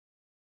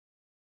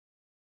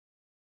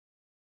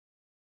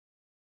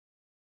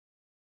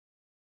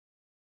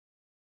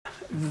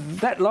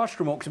that last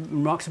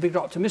remark's a bit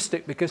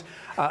optimistic, because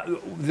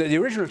the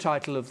original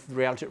title of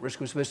Reality at Risk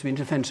was supposed to be In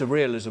Defense of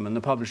Realism, and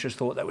the publishers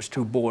thought that was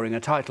too boring a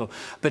title.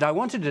 But I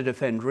wanted to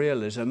defend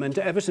realism, and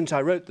ever since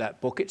I wrote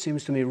that book, it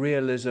seems to me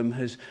realism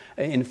has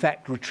in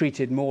fact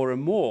retreated more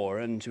and more,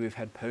 and we've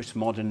had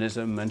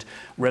postmodernism and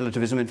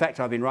relativism. In fact,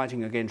 I've been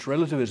writing against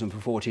relativism for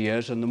 40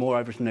 years, and the more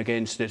I've written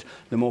against it,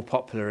 the more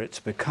popular it's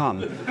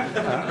become.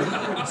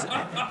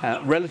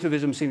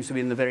 Relativism seems to be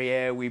in the very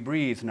air we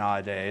breathe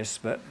nowadays,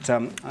 but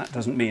that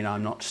doesn't mean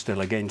I'm not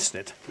still against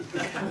it.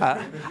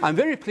 I'm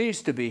very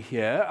pleased to be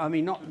here. I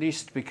mean, not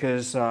least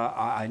because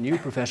I knew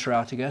Professor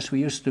Artigas.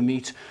 We used to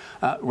meet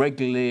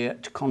regularly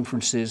at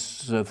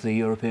conferences of the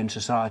European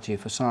Society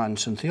for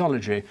Science and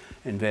Theology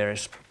in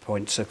various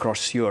points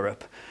across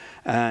Europe.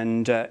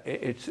 And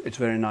it's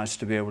very nice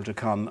to be able to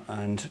come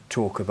and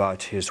talk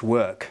about his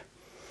work.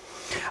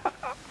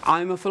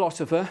 I'm a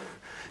philosopher,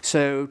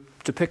 so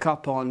to pick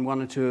up on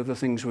one or two of the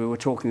things we were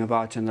talking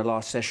about in the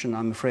last session,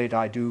 I'm afraid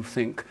I do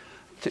think,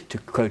 to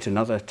quote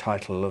another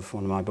title of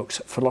one of my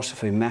books,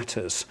 philosophy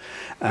matters.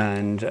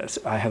 And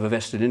I have a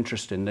vested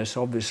interest in this,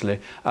 obviously,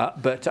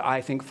 but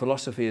I think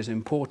philosophy is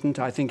important.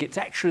 I think it's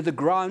actually the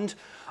ground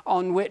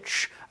on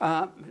which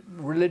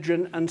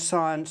religion and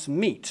science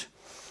meet.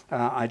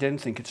 I don't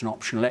think it's an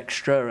optional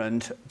extra,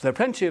 and there are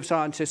plenty of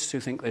scientists who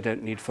think they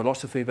don't need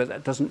philosophy, but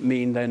that doesn't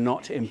mean they're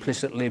not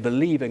implicitly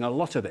believing a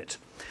lot of it.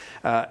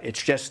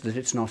 It's just that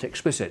it's not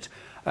explicit.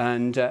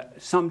 And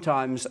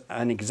sometimes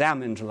an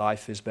examined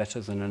life is better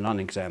than an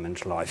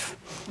unexamined life.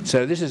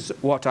 So this is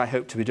what I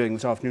hope to be doing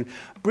this afternoon,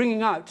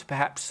 bringing out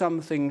perhaps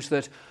some things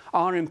that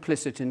are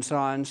implicit in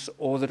science,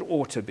 or that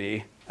ought to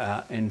be,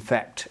 in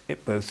fact,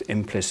 both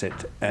implicit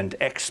and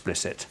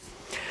explicit.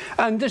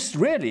 And this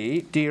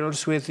really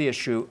deals with the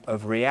issue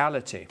of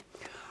reality.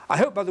 I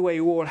hope, by the way,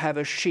 you all have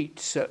a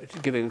sheet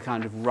giving a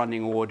kind of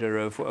running order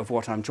of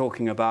what I'm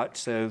talking about,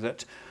 so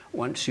that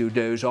once you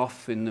doze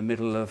off in the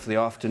middle of the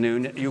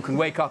afternoon, you can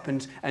wake up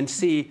and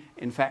see,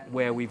 in fact,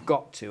 where we've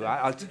got to.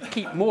 I'll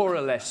keep more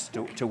or less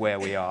to where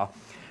we are.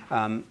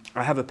 I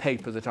have a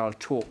paper that I'll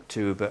talk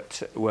to,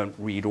 but won't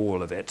read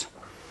all of it.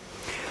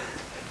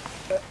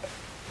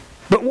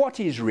 But what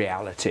is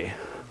reality?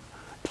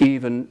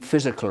 Even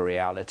physical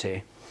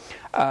reality?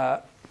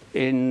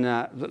 In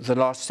the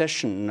last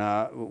session,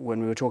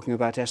 when we were talking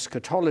about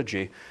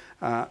eschatology,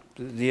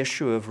 the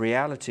issue of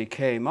reality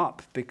came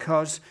up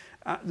because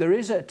there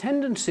is a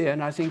tendency,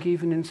 and I think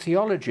even in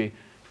theology,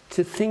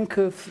 to think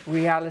of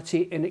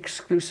reality in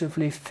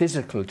exclusively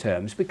physical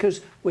terms,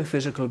 because we're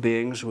physical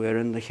beings, we're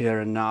in the here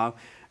and now,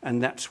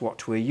 and that's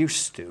what we're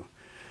used to.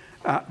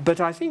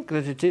 But I think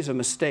that it is a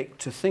mistake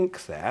to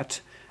think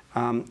that,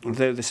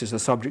 though this is the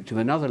subject of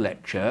another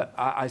lecture.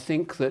 I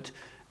think that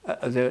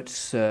though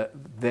it's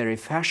very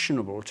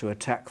fashionable to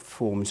attack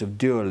forms of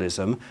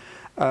dualism,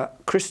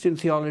 Christian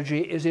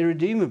theology is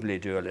irredeemably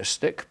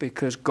dualistic,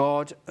 because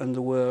God and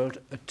the world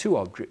are two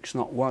objects,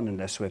 not one,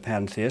 unless we're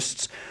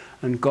pantheists,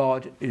 and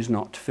God is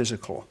not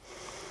physical.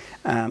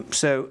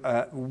 So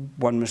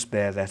one must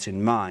bear that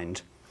in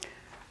mind.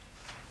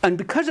 And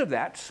because of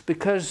that,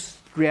 because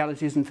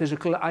reality isn't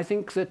physical, I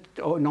think that,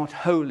 or not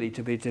wholly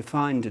to be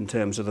defined in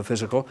terms of the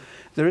physical,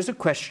 there is a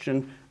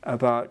question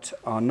about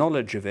our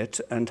knowledge of it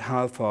and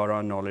how far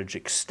our knowledge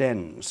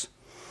extends.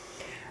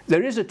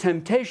 There is a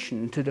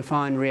temptation to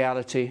define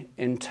reality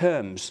in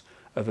terms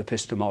of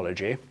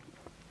epistemology.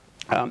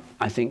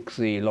 I think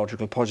the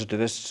logical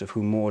positivists, of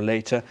whom more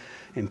later,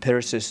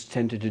 empiricists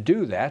tended to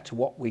do that.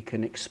 What we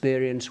can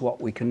experience, what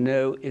we can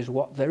know, is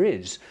what there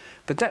is.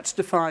 But that's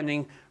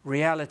defining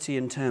reality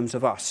in terms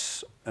of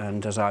us,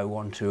 and as I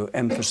want to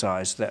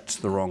emphasize, that's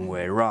the wrong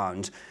way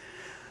around.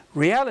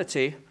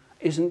 Reality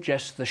isn't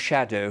just the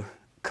shadow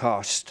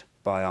cast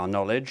by our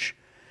knowledge,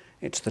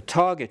 it's the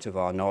target of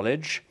our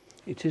knowledge.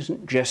 It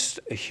isn't just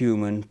a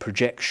human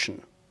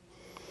projection.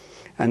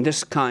 And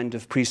this kind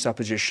of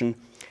presupposition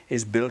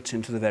is built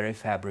into the very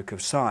fabric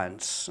of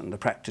science, and the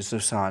practice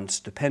of science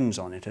depends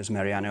on it, as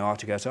Mariano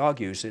Artigas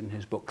argues in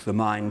his book, The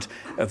Mind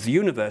of the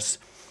Universe.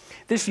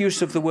 This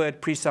use of the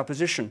word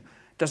presupposition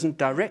doesn't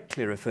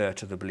directly refer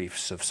to the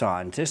beliefs of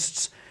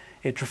scientists.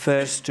 It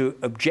refers to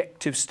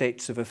objective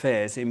states of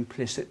affairs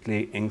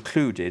implicitly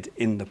included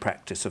in the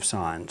practice of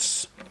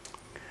science.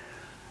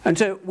 And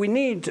so we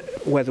need,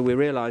 whether we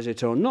realize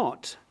it or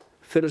not,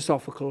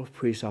 philosophical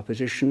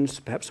presuppositions,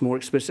 perhaps more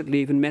explicitly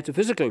even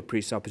metaphysical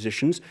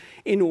presuppositions,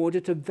 in order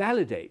to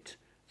validate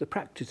the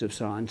practice of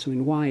science. I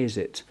mean, why is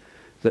it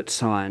that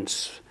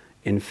science,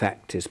 in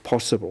fact, is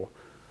possible?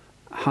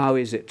 How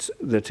is it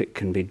that it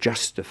can be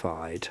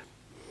justified?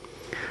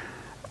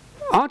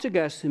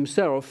 Artigas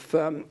himself,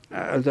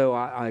 although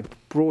I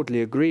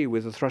broadly agree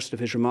with the thrust of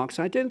his remarks,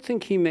 I don't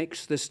think he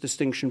makes this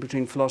distinction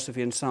between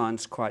philosophy and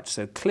science quite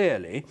so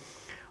clearly.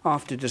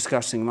 After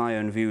discussing my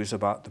own views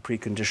about the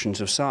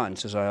preconditions of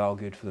science, as I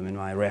argued for them in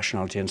my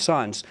Rationality and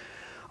Science,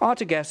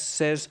 Artigas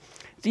says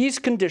these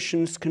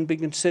conditions can be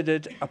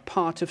considered a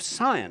part of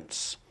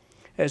science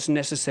as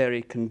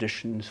necessary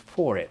conditions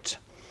for it.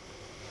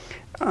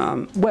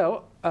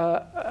 Well,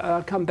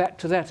 I'll come back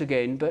to that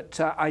again, but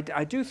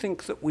I do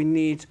think that we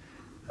need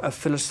a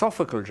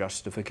philosophical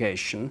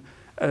justification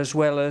as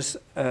well as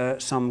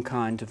some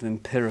kind of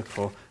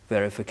empirical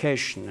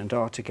verification. And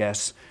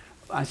Artigas,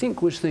 I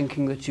think, was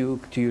thinking that to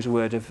use a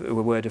word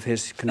of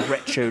his, can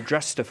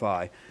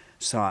retro-justify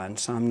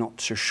science. I'm not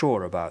so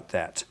sure about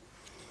that.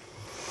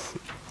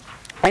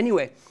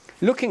 Anyway,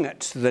 looking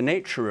at the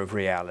nature of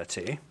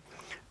reality,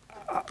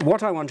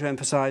 what I want to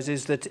emphasize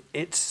is that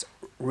its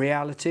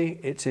reality,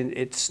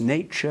 its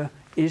nature,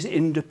 is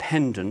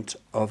independent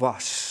of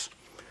us.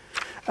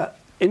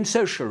 In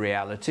social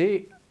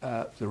reality,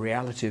 the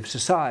reality of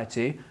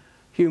society,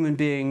 human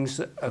beings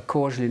are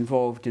causally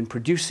involved in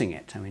producing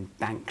it. I mean,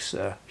 banks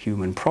are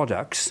human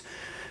products,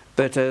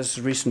 but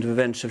as recent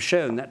events have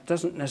shown, that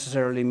doesn't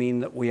necessarily mean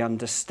that we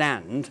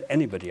understand,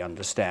 anybody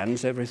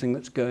understands, everything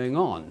that's going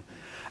on.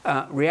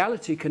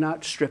 Reality can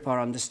outstrip our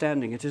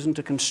understanding. It isn't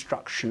a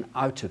construction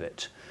out of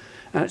it.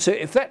 So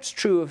if that's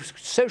true of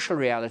social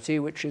reality,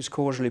 which is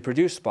causally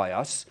produced by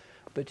us,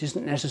 but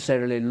isn't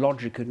necessarily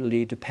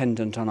logically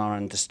dependent on our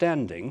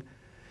understanding,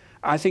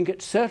 I think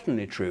it's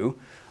certainly true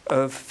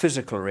of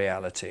physical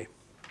reality.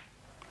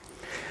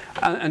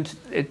 And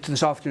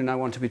this afternoon I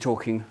want to be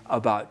talking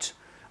about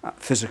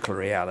physical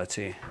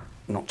reality,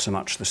 not so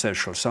much the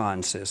social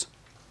sciences.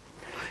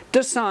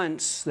 Does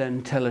science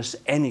then tell us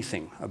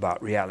anything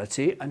about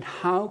reality, and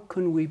how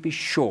can we be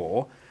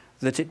sure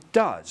that it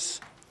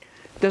does?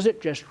 Does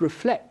it just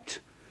reflect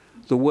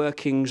the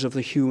workings of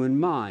the human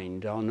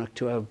mind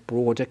onto a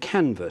broader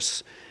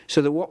canvas,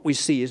 so that what we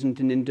see isn't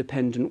an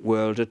independent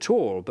world at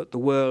all, but the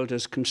world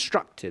as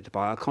constructed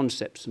by our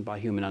concepts and by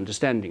human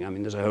understanding? I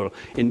mean, there's a whole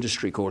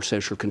industry called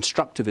social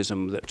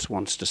constructivism that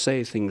wants to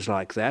say things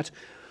like that.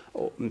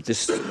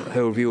 This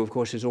whole view, of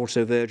course, is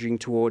also verging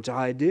towards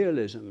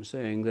idealism,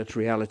 saying that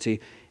reality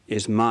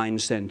is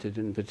mind-centered,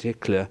 in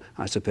particular,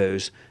 I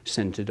suppose,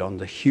 centered on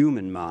the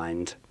human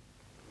mind.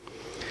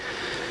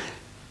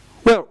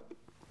 Well,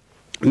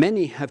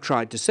 many have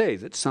tried to say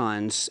that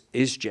science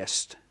is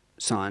just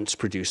science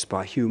produced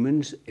by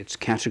humans. Its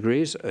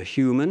categories are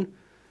human.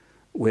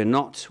 We're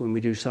not, when we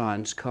do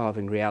science,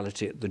 carving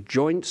reality at the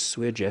joints.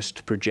 We're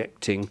just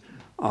projecting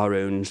our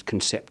own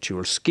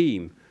conceptual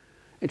scheme.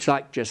 It's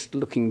like just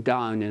looking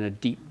down in a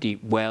deep,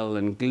 deep well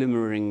and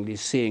glimmeringly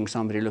seeing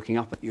somebody looking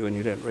up at you, and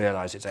you don't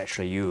realize it's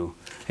actually you.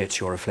 It's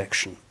your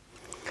reflection.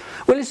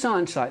 Well, is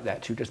science like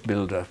that? You just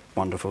build a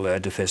wonderful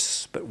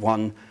edifice, but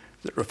one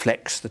that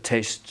reflects the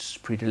tastes,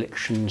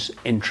 predilections,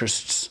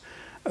 interests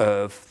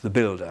of the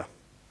builder.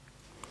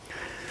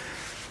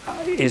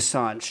 Is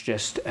science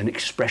just an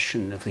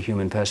expression of the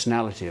human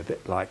personality, a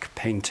bit like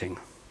painting?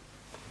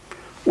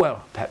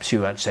 Well, perhaps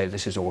you would say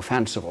this is all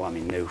fanciful. I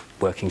mean, no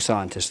working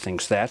scientist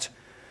thinks that.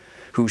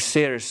 Who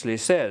seriously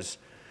says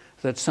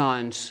that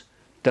science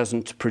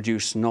doesn't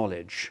produce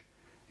knowledge?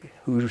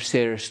 Who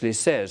seriously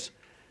says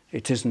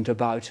it isn't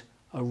about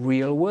a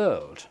real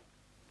world?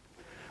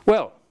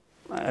 Well,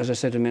 as I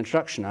said in the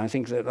introduction, I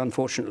think that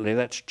unfortunately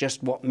that's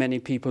just what many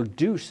people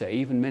do say,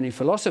 even many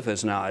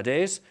philosophers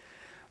nowadays.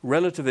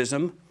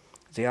 Relativism,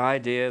 the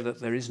idea that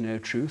there is no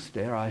truth,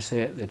 dare I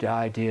say it, the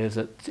idea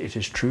that it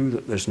is true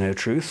that there's no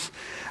truth,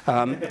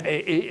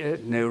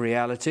 no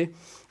reality.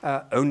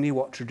 Only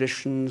what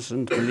traditions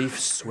and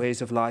beliefs,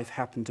 ways of life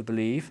happen to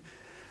believe,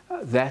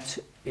 that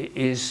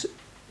is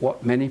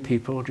what many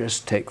people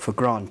just take for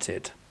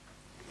granted.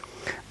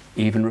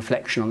 Even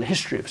reflection on the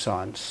history of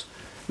science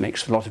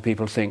makes a lot of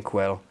people think,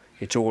 well,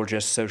 it's all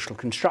just social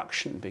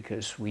construction,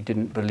 because we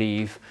didn't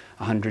believe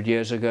 100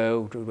 years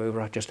ago,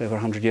 just over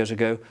 100 years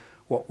ago,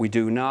 what we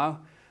do now,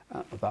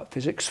 about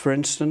physics, for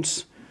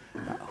instance.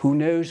 Who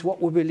knows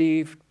what will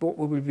be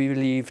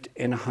believed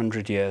in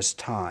 100 years'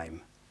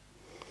 time?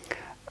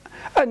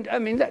 And I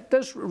mean, that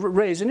does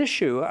raise an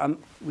issue. It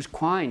was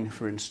Quine,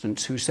 for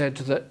instance, who said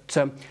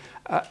that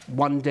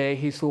one day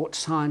he thought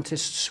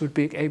scientists would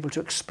be able to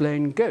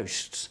explain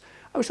ghosts.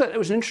 I always thought that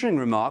was an interesting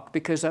remark,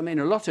 because I mean,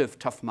 a lot of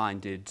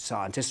tough-minded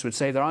scientists would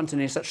say there aren't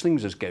any such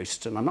things as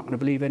ghosts, and I'm not going to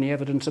believe any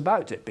evidence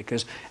about it,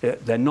 because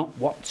they're not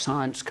what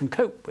science can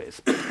cope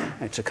with.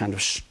 It's a kind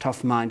of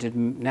tough-minded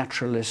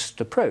naturalist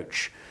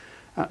approach.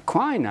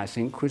 Quine, I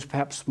think, was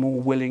perhaps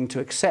more willing to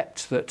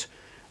accept that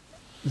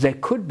there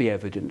could be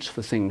evidence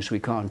for things we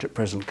can't at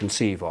present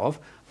conceive of,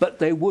 but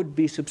they would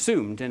be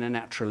subsumed in a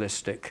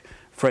naturalistic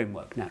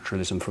framework,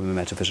 naturalism from a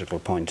metaphysical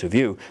point of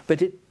view.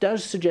 But it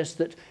does suggest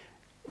that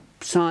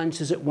science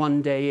as it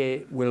one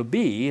day will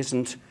be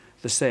isn't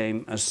the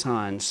same as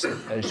science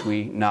as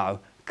we now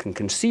can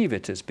conceive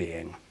it as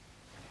being.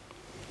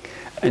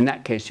 In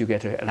that case, you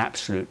get an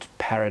absolute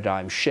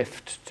paradigm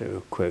shift,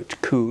 to quote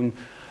Kuhn.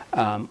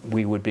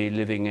 We would be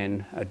living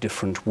in a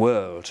different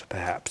world,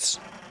 perhaps.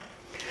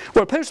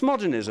 Well,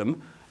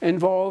 postmodernism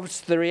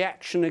involves the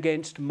reaction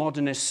against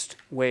modernist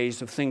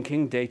ways of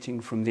thinking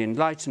dating from the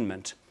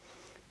Enlightenment.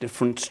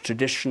 Different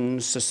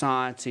traditions,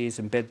 societies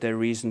embed their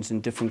reasons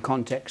in different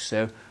contexts,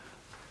 so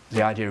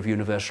the idea of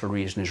universal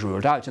reason is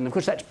ruled out. And of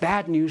course that's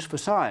bad news for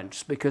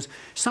science, because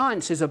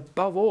science is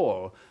above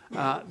all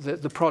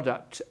the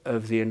product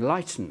of the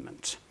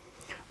Enlightenment.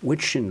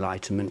 which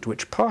enlightenment,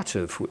 which part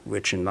of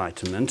which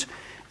enlightenment,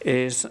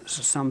 is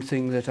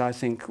something that I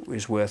think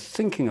is worth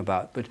thinking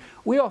about. But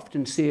we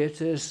often see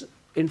it as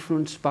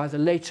influenced by the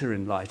later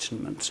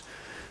Enlightenment,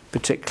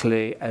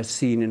 particularly as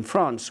seen in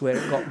France, where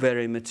it got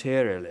very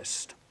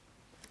materialist.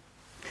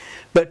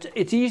 But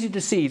it's easy to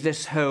see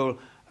this whole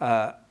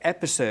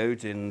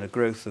episode in the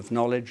growth of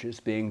knowledge as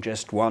being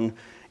just one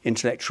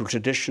intellectual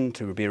tradition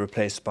to be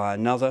replaced by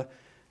another.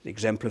 The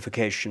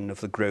exemplification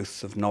of the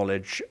growth of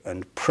knowledge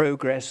and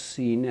progress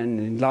seen in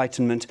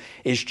Enlightenment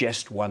is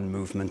just one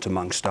movement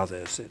amongst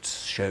others. It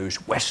shows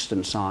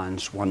Western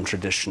science, one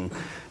tradition.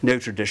 No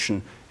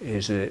tradition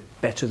is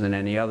better than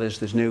any others.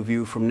 There's no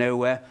view from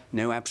nowhere,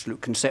 no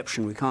absolute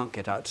conception. We can't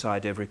get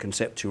outside every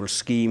conceptual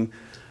scheme.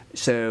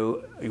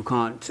 So you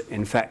can't,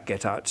 in fact,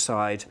 get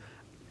outside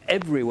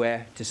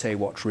everywhere to say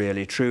what's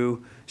really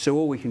true. So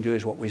all we can do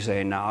is what we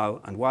say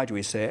now. And why do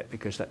we say it?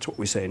 Because that's what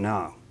we say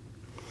now.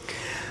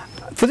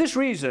 For this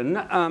reason,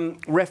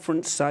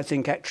 reference, I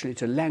think, actually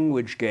to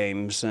language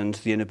games and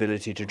the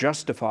inability to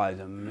justify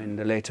them in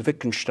the later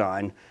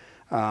Wittgenstein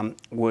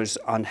was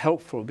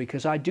unhelpful,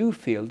 because I do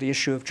feel the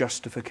issue of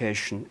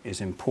justification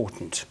is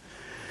important.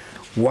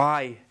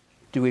 Why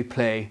do we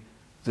play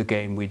the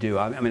game we do?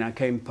 I mean, I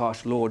came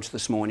past Lord's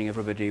this morning,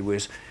 everybody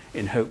was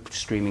in hope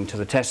streaming to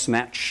the test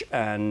match,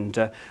 and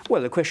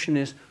well, the question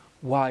is,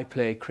 why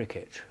play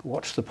cricket?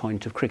 What's the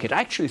point of cricket? I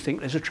actually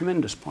think there's a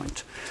tremendous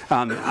point.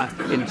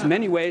 In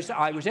many ways,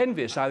 I was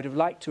envious. I would have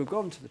liked to have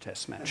gone to the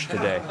test match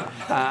today,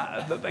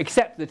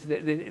 except that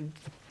the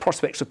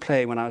prospects of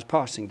playing when I was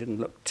passing didn't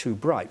look too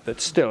bright,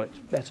 but still, it's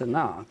better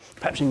now.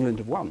 Perhaps England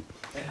have won.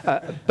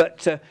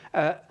 But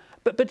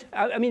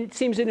I mean, it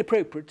seems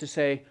inappropriate to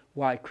say,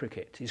 why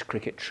cricket? Is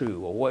cricket true?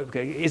 Or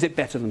is it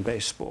better than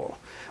baseball?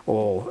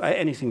 Or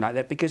anything like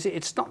that, because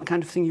it's not the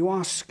kind of thing you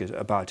ask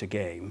about a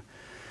game.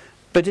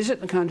 But is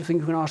it the kind of thing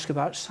you can ask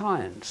about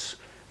science?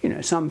 You know,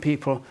 some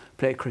people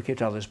play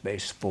cricket, others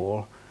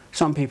baseball.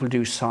 Some people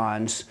do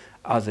science,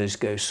 others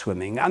go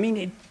swimming. I mean,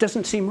 it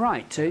doesn't seem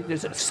right.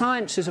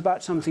 Science is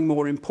about something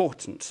more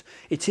important.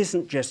 It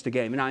isn't just a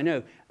game. And I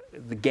know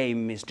the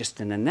game is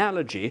just an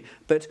analogy,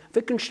 but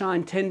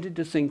Wittgenstein tended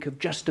to think of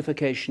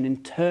justification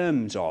in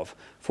terms of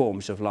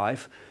forms of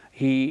life.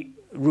 He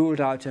ruled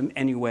out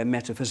anywhere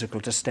metaphysical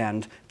to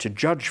stand to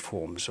judge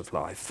forms of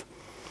life.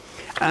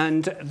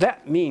 And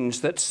that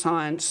means that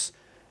science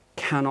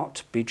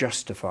cannot be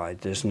justified.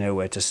 There's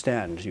nowhere to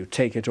stand. You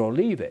take it or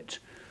leave it.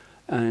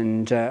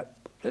 And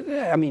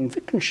I mean,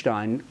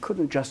 Wittgenstein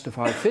couldn't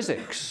justify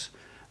physics.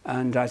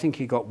 And I think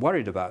he got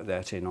worried about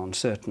that in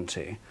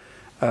Uncertainty.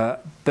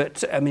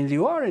 But I mean,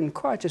 you are in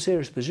quite a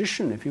serious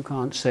position if you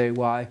can't say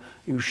why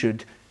you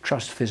should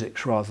trust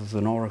physics rather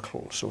than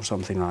oracles or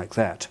something like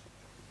that.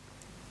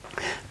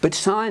 But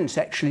science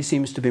actually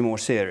seems to be more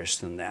serious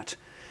than that.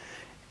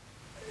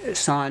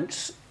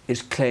 Science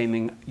is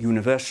claiming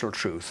universal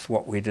truth.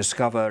 What we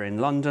discover in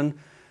London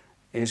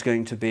is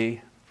going to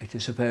be, it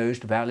is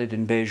supposed, valid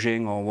in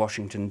Beijing or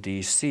Washington,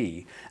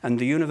 D.C. And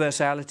the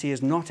universality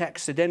is not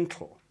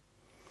accidental.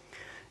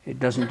 It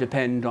doesn't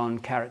depend on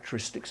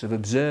characteristics of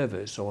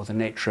observers or the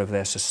nature of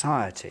their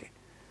society.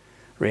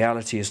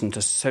 Reality isn't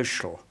a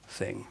social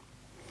thing.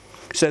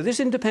 So this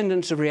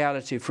independence of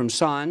reality from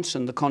science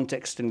and the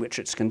context in which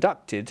it's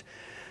conducted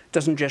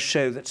doesn't just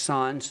show that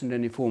science and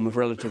any form of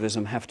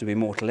relativism have to be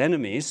mortal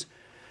enemies.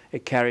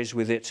 It carries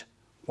with it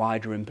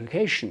wider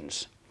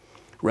implications.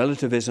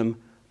 Relativism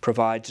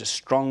provides a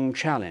strong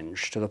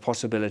challenge to the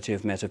possibility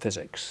of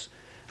metaphysics,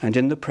 and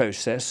in the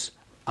process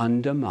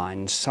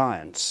undermines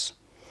science.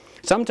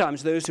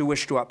 Sometimes those who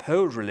wish to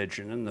uphold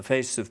religion in the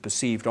face of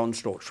perceived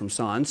onslaughts from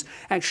science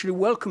actually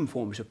welcome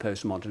forms of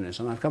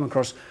postmodernism. I've come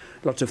across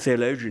lots of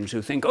theologians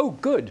who think, oh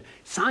good,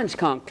 science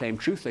can't claim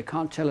truth, they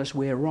can't tell us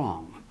we're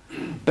wrong.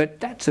 But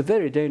that's a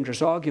very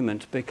dangerous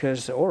argument,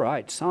 because, all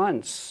right,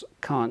 science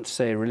can't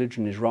say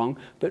religion is wrong,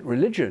 but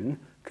religion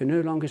can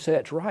no longer say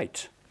it's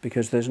right,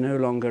 because there's no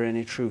longer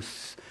any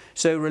truth.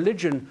 So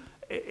religion,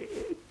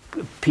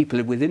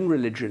 people within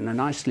religion are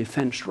nicely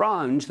fenced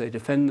round, they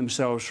defend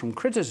themselves from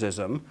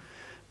criticism,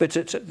 but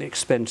it's at the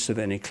expense of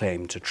any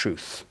claim to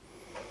truth.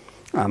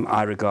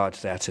 I regard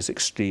that as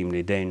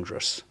extremely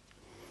dangerous.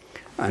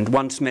 And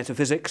once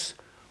metaphysics,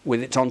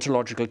 with its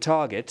ontological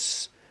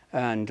targets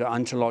and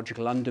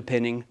ontological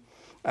underpinning,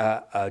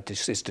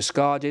 is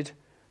discarded,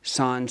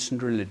 science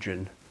and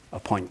religion are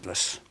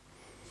pointless.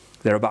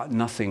 They're about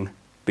nothing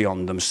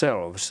beyond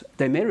themselves.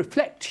 They may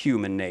reflect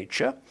human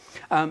nature,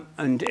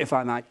 and if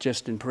I might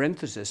just in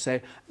parenthesis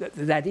say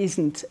that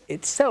isn't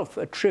itself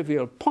a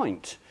trivial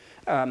point.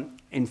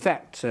 In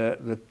fact,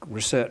 the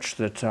research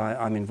that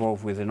I'm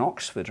involved with in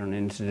Oxford on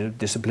an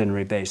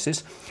interdisciplinary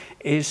basis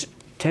is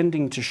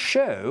tending to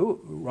show,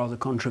 rather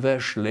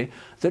controversially,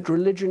 that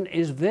religion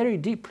is very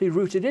deeply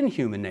rooted in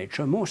human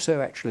nature, more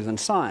so actually than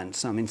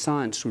science. I mean,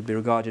 science would be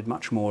regarded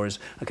much more as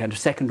a kind of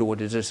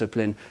second-order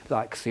discipline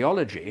like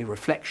theology,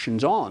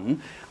 reflections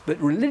on, but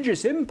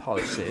religious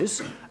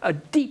impulses are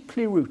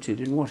deeply rooted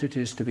in what it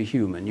is to be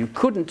human. You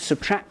couldn't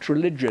subtract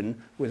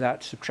religion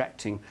without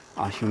subtracting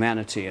our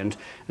humanity, and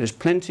there's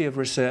plenty of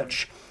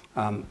research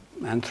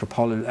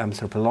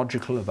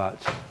anthropological about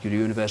the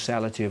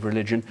universality of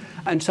religion,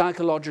 and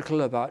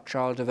psychological about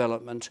child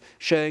development,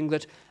 showing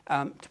that,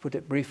 to put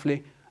it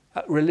briefly,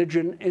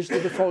 religion is the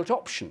default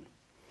option.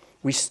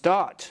 We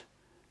start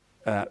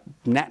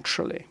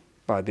naturally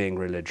by being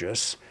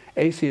religious.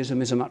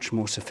 Atheism is a much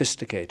more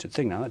sophisticated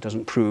thing. Now, that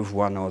doesn't prove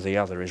one or the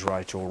other is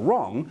right or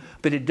wrong,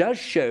 but it does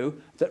show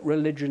that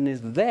religion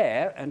is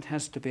there and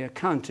has to be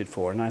accounted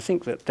for, and I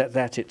think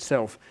that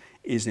itself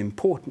is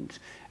important.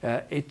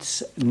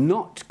 It's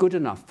not good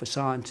enough for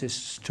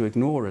scientists to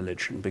ignore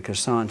religion, because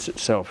science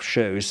itself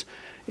shows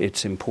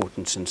its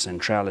importance and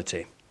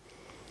centrality.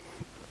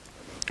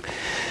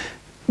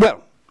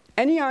 Well,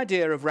 any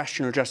idea of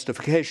rational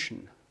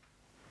justification,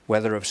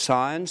 whether of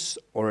science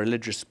or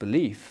religious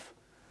belief,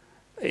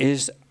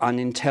 is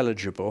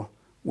unintelligible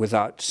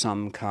without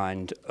some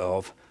kind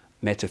of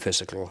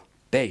metaphysical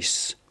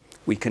base.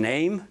 We can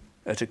aim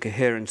at a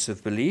coherence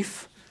of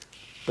belief,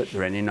 but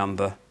there are any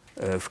number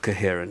of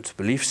coherent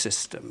belief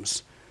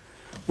systems.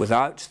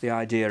 Without the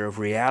idea of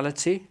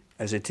reality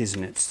as it is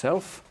in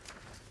itself,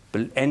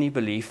 any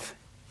belief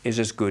is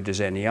as good as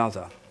any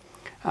other.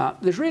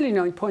 There's really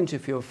no point,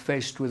 if you're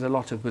faced with a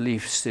lot of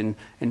beliefs, in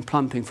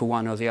plumping for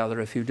one or the other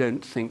if you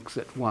don't think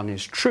that one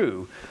is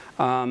true.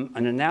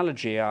 An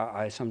analogy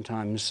I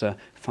sometimes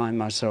find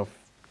myself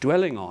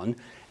dwelling on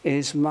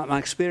is my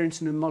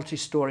experience in a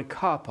multi-story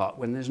car park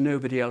when there's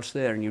nobody else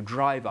there, and you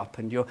drive up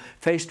and you're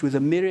faced with a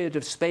myriad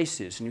of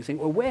spaces and you think,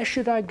 well, where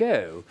should I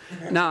go?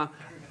 Now,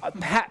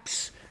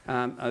 perhaps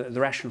the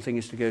rational thing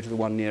is to go to the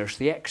one nearest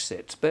the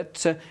exit,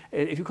 but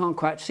if you can't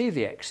quite see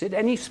the exit,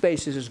 any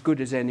space is as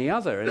good as any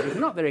other, and if you're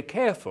not very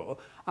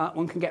careful,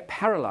 one can get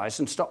paralyzed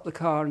and stop the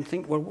car and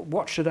think, well,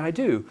 what should I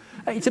do?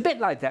 It's a bit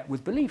like that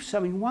with beliefs. I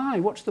mean,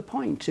 why? What's the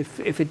point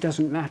if it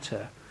doesn't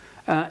matter?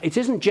 It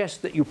isn't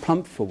just that you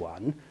plump for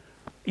one.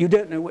 You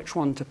don't know which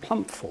one to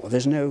plump for.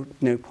 There's no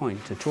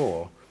point at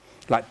all.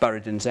 Like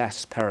Buridan's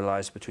ass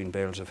paralyzed between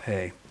bales of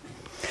hay.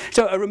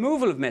 So a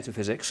removal of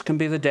metaphysics can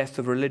be the death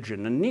of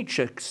religion, and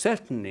Nietzsche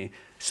certainly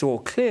saw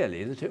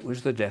clearly that it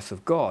was the death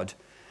of God.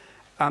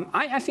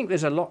 I think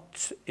there's a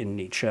lot in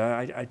Nietzsche.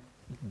 I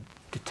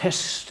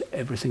detest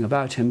everything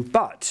about him,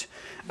 but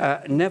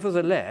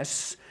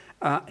nevertheless,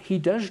 he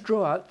does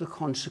draw out the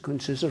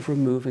consequences of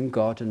removing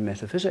God and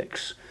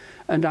metaphysics.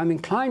 And I'm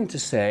inclined to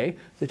say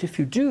that if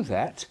you do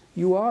that,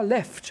 you are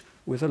left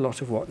with a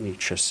lot of what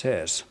Nietzsche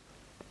says.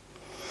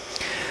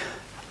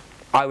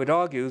 I would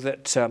argue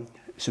that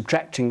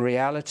subtracting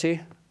reality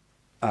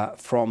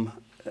from,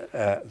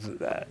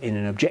 in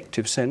an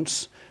objective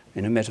sense,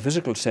 in a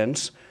metaphysical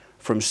sense,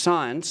 from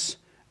science,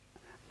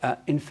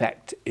 in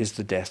fact, is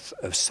the death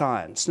of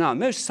science. Now,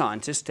 most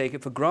scientists take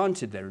it for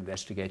granted they're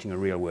investigating a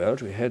real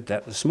world. We heard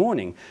that this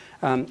morning.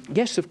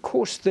 Yes, of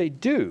course they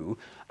do,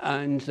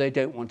 and they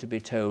don't want to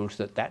be told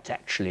that that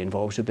actually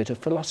involves a bit of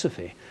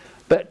philosophy.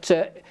 But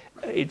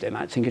they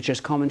might think it's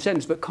just common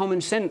sense, but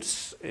common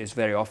sense is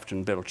very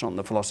often built on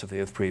the philosophy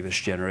of previous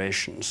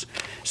generations.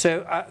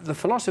 So the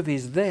philosophy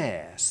is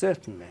there,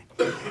 certainly.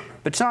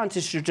 But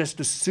scientists are just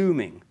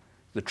assuming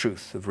the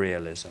truth of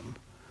realism.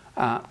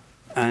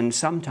 And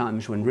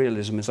sometimes when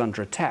realism is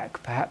under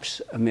attack,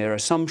 perhaps a mere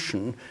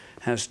assumption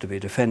has to be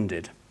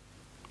defended.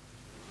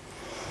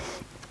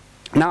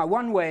 Now,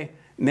 one way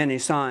many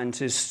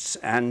scientists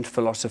and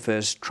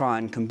philosophers try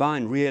and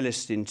combine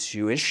realist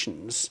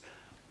intuitions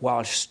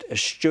whilst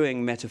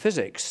eschewing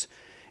metaphysics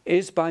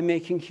is by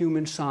making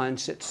human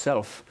science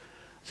itself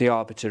the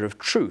arbiter of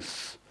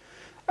truth.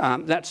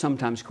 That's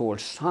sometimes called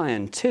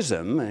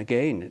scientism.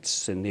 Again,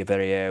 it's in the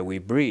very air we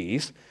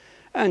breathe.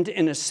 And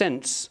in a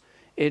sense,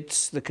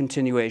 it's the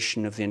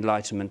continuation of the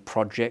Enlightenment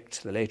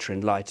project, the later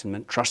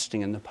Enlightenment,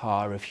 trusting in the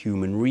power of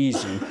human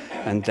reason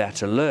and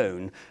that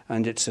alone.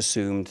 And it's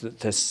assumed that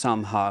this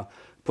somehow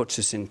puts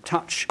us in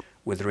touch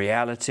with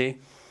reality.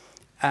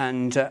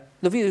 And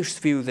the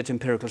view that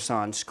empirical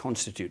science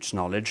constitutes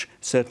knowledge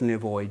certainly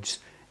avoids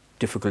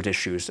difficult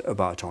issues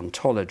about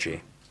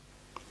ontology.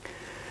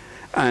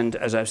 And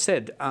as I've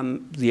said,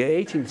 the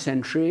 18th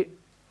century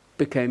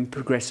became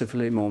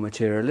progressively more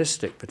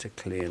materialistic,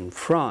 particularly in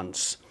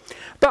France.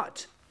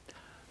 But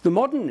the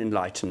modern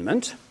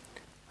Enlightenment,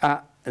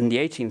 and the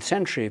 18th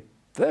century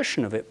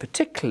version of it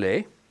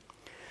particularly,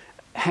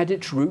 had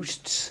its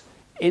roots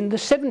in the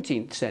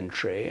 17th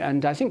century.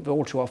 And I think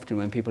all too often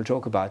when people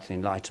talk about the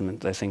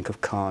Enlightenment, they think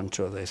of Kant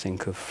or they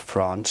think of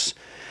France.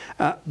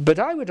 But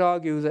I would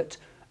argue that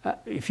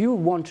if you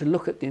want to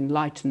look at the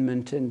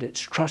Enlightenment and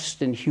its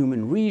trust in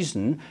human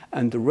reason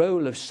and the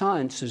role of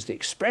science as the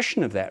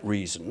expression of that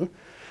reason,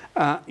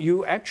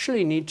 you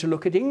actually need to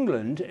look at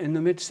England in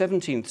the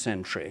mid-17th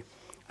century.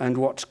 and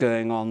what's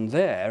going on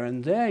there.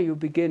 And there you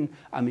begin,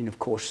 I mean, of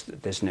course,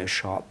 there's no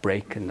sharp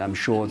break, and I'm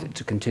sure that it's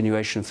a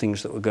continuation of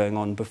things that were going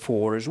on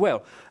before as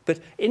well.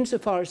 But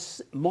insofar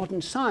as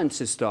modern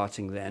science is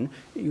starting then,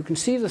 you can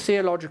see the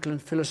theological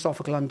and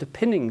philosophical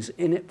underpinnings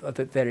in it of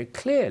it very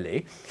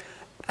clearly,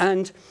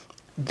 and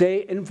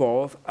they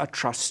involve a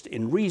trust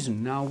in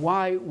reason. Now,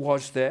 why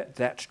was there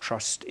that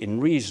trust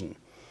in reason?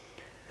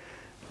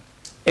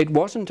 It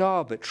wasn't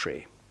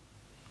arbitrary.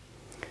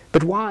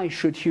 But why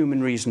should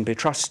human reason be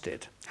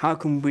trusted? How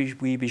can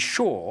we be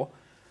sure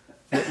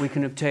that we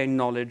can obtain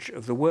knowledge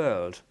of the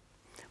world?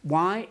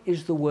 Why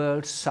is the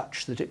world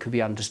such that it could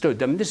be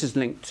understood? I mean, this is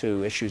linked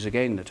to issues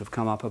again that have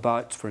come up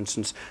about, for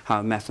instance,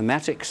 how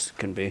mathematics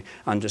can be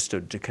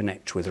understood to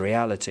connect with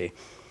reality.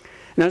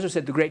 And as I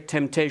said, the great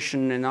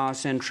temptation in our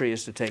century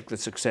is to take the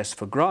success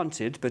for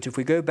granted, but if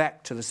we go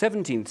back to the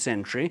 17th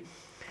century,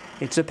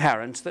 it's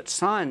apparent that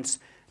science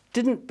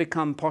didn't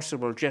become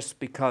possible just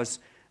because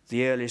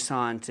the early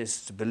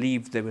scientists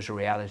believed there was a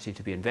reality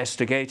to be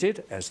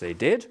investigated, as they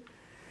did.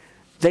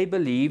 They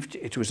believed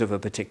it was of a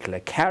particular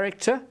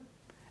character,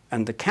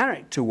 and the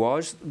character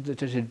was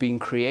that it had been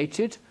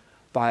created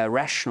by a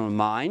rational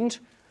mind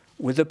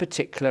with a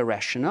particular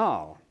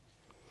rationale.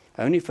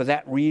 Only for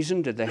that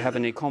reason did they have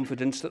any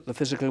confidence that the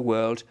physical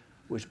world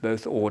was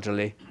both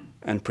orderly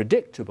and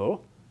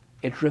predictable.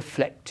 It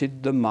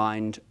reflected the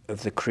mind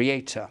of the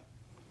Creator.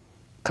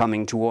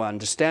 Coming to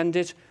understand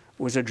it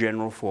was a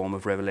general form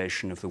of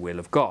revelation of the will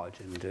of God.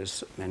 And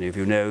as many of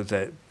you know,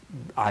 the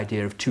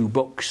idea of two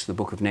books, the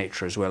book of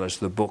nature as well as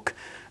the book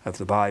of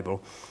the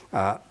Bible,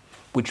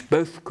 which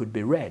both could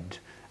be read,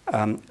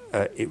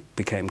 it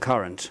became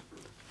current.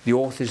 The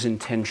author's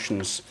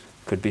intentions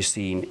could be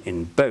seen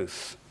in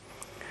both.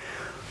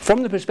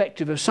 From the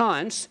perspective of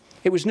science,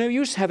 it was no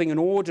use having an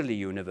orderly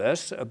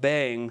universe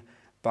obeying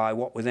by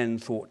what were then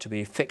thought to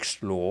be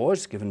fixed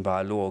laws given by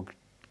a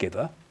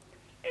lawgiver,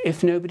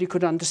 if nobody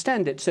could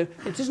understand it. So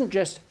it isn't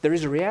just there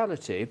is a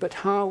reality, but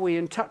how are we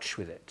in touch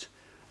with it?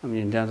 I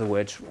mean, in other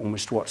words,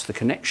 almost what's the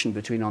connection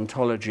between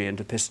ontology and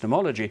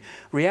epistemology?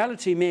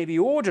 Reality may be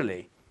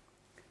orderly,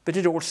 but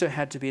it also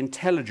had to be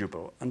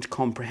intelligible and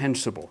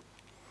comprehensible.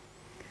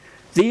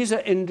 These are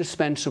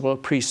indispensable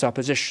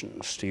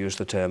presuppositions, to use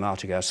the term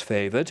Artigas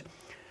favoured,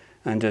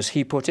 and as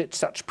he put it,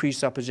 such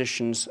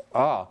presuppositions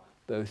are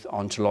both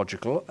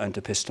ontological and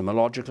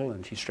epistemological,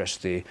 and he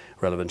stressed the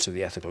relevance of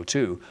the ethical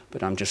too,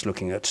 but I'm just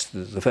looking at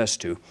the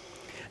first two.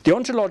 The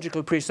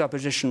ontological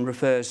presupposition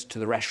refers to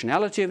the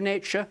rationality of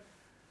nature.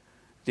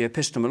 The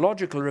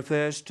epistemological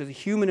refers to the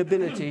human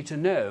ability to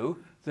know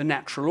the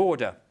natural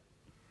order.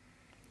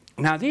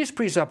 Now, these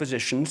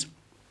presuppositions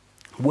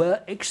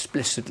were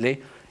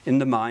explicitly in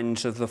the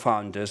minds of the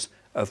founders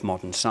of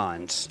modern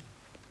science.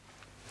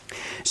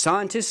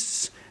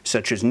 Scientists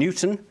such as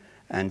Newton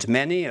and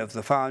many of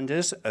the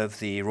founders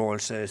of the Royal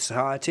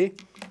Society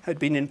had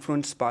been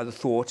influenced by the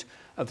thought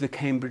of the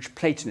Cambridge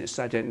Platonists.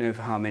 I don't know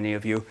how many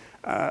of you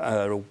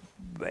are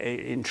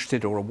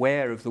interested or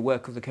aware of the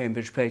work of the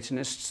Cambridge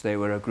Platonists. They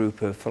were a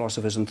group of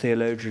philosophers and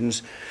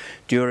theologians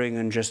during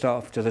and just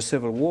after the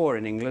Civil War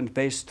in England,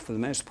 based for the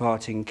most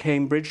part in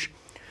Cambridge.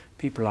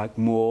 People like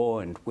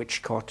Moore and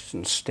Whichcott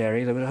and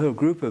Sterry, there was a whole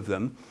group of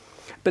them.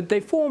 But they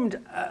formed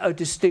a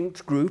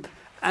distinct group,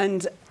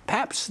 and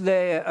perhaps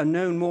they are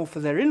known more for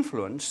their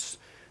influence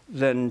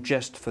than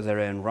just for their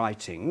own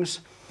writings.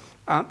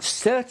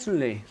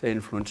 Certainly they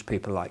influenced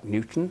people like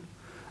Newton,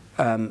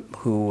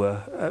 who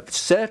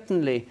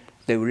certainly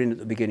they were in at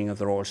the beginning of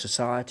the Royal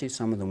Society.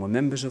 Some of them were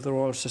members of the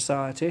Royal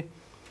Society.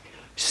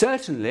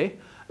 Certainly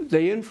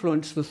they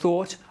influenced the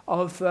thought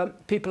of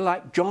people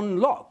like John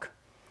Locke.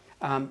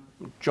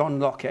 John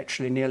Locke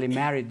actually nearly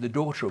married the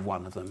daughter of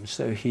one of them,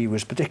 so he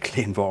was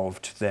particularly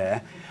involved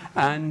there.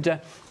 And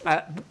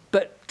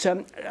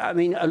I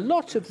mean, a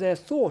lot of their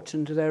thought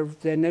and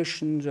their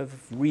notions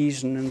of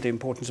reason and the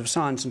importance of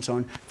science and so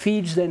on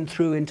feeds then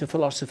through into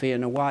philosophy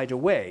in a wider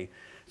way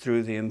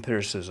through the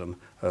empiricism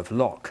of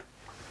Locke.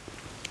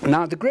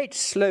 Now, the great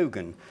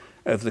slogan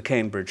of the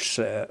Cambridge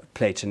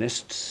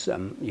Platonists,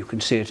 you can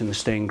see it in the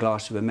stained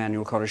glass of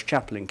Emmanuel College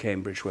Chapel in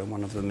Cambridge, where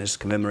one of them is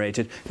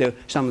commemorated, though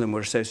some of them were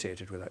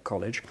associated with that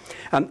college,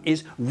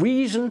 is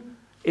reason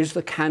is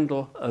the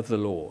candle of the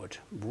Lord.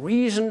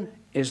 Reason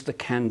is the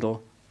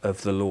candle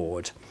of the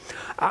Lord.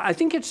 I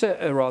think it's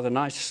a rather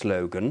nice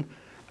slogan.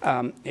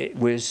 It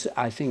was,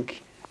 I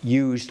think,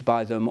 used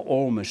by them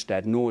almost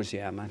ad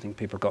nauseam. I think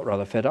people got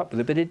rather fed up with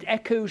it, but it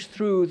echoes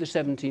through the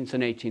 17th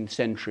and 18th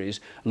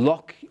centuries.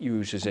 Locke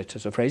uses it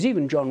as a phrase,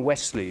 even John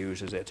Wesley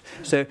uses it.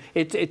 So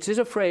it is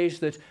a phrase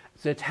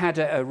that had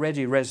a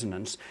ready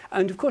resonance.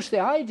 And of course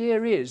the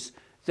idea is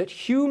that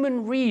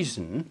human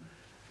reason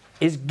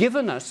is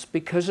given us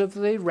because of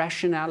the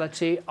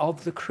rationality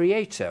of the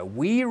Creator.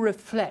 We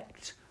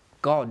reflect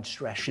God's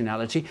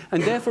rationality,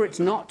 and therefore it's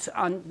not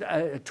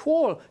at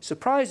all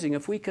surprising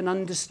if we can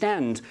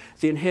understand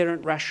the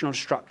inherent rational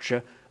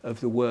structure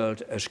of the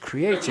world as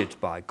created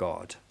by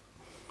God.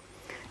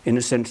 In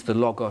a sense, the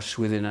Logos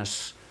within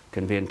us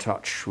can be in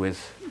touch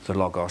with the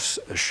Logos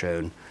as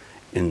shown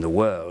in the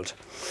world.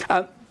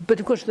 But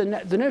of course, the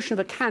notion of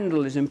a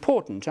candle is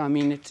important. I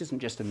mean, it isn't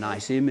just a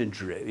nice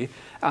imagery.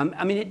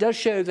 I mean, it does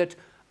show that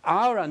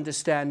our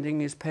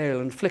understanding is pale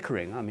and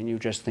flickering. I mean, you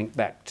just think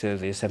back to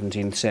the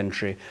 17th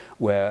century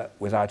where,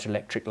 without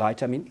electric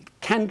light, I mean,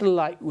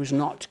 candlelight was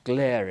not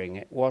glaring.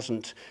 It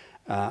wasn't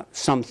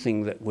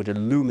something that would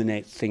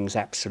illuminate things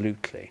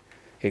absolutely.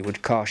 It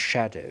would cast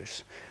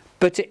shadows.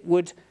 But it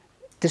would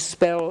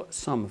dispel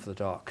some of the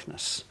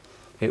darkness.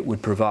 It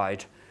would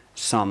provide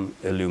some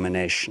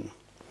illumination.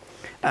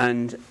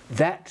 And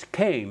that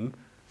came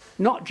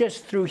not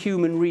just through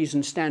human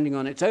reason standing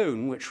on its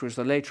own, which was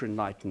the later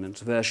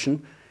Enlightenment's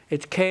version.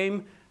 It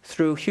came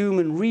through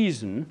human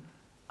reason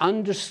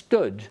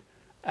understood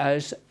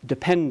as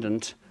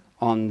dependent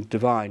on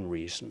divine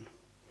reason.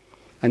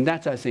 And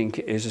that, I think,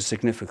 is a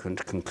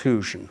significant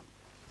conclusion.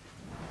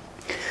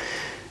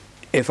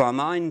 If our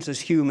minds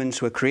as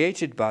humans were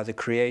created by the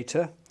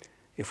Creator,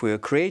 if we were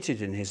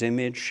created in his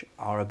image,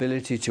 our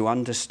ability to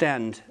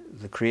understand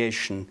the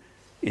creation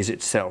is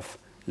itself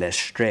less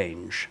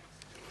strange.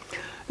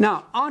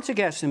 Now,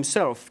 Artigas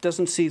himself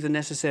doesn't see the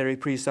necessary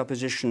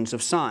presuppositions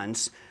of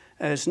science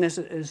as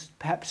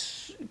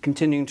perhaps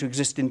continuing to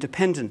exist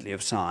independently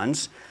of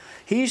science.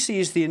 He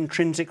sees the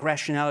intrinsic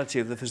rationality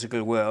of the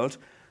physical world,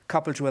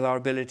 coupled with our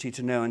ability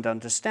to know and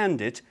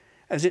understand it,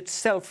 as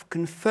itself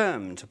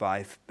confirmed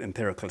by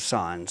empirical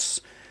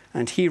science.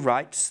 And he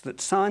writes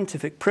that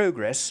scientific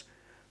progress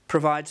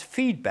provides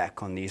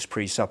feedback on these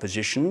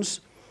presuppositions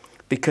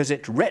because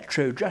it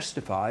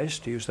retro-justifies,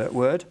 to use that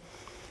word,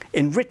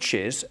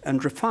 enriches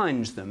and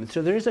refines them.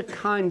 So there is a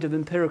kind of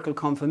empirical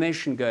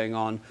confirmation going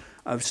on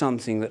of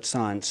something that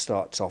science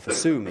starts off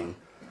assuming.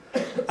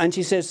 And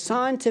he says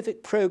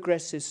scientific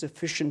progress is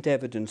sufficient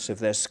evidence of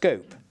their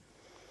scope.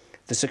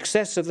 The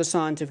success of the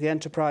scientific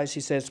enterprise,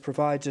 he says,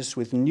 provides us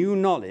with new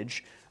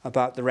knowledge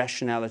about the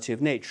rationality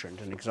of nature.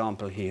 And an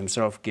example he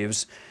himself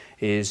gives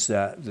is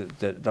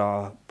that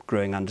our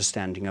growing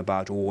understanding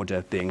about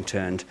order being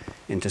turned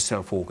into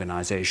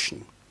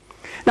self-organization.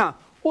 Now,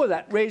 all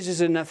that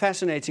raises in a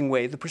fascinating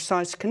way the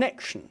precise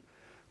connection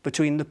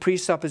between the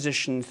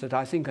presuppositions that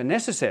I think are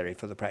necessary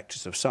for the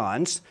practice of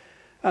science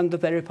and the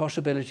very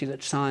possibility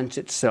that science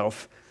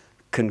itself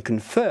can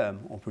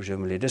confirm or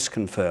presumably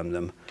disconfirm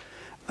them.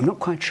 I'm not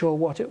quite sure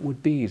what it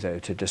would be, though,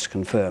 to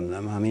disconfirm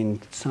them. I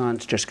mean,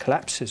 science just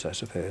collapses, I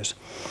suppose.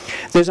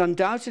 There's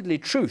undoubtedly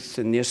truth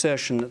in the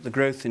assertion that the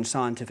growth in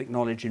scientific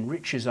knowledge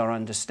enriches our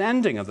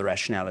understanding of the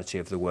rationality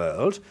of the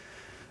world,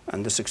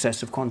 and the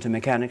success of quantum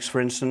mechanics,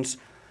 for instance,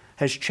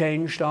 has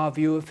changed our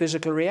view of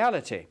physical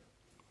reality.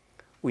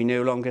 We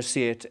no longer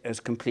see it as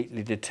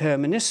completely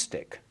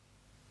deterministic.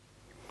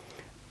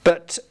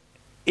 But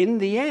in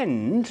the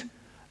end,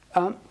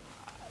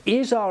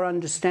 is our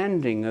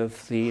understanding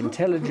of the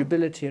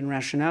intelligibility and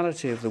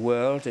rationality of the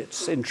world,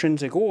 its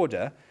intrinsic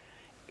order,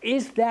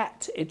 is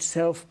that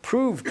itself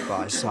proved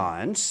by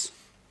science?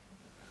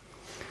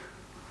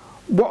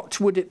 What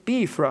would it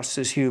be for us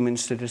as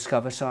humans to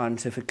discover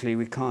scientifically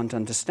we can't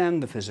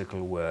understand the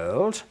physical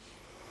world?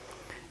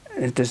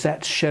 Does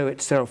that show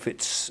itself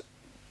it's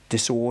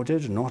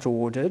disordered, not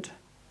ordered?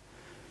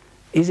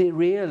 Is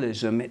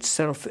realism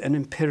itself an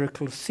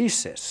empirical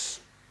thesis?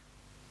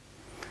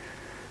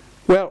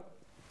 Well,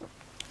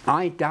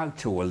 I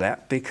doubt all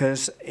that,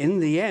 because in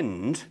the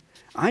end,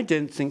 I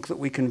don't think that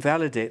we can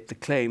validate the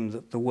claim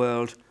that the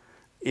world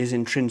is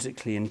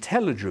intrinsically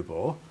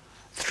intelligible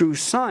through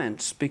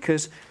science,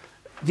 because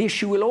the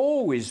issue will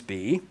always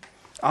be,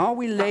 are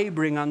we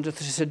labouring under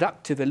the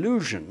seductive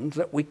illusion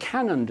that we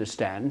can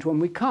understand when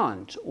we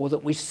can't, or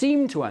that we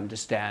seem to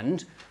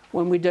understand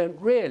when we don't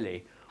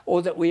really,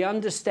 or that we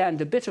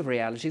understand a bit of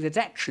reality that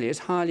actually is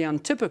highly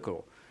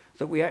untypical,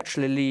 that we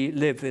actually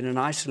live in an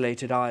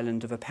isolated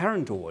island of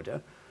apparent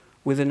order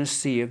within a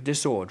sea of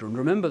disorder. And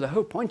remember, the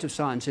whole point of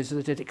science is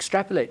that it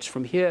extrapolates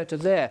from here to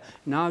there,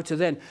 now to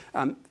then,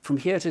 from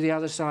here to the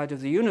other side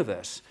of the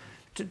universe,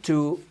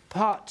 to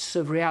parts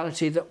of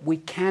reality that we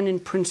can, in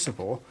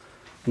principle,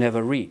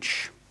 never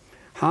reach.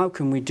 How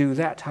can we do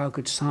that? How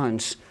could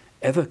science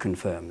ever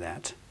confirm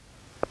that?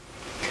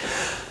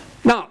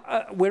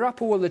 Now, we're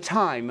up all the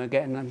time,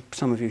 again, and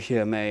some of you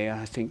here may,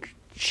 I think,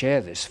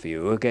 share this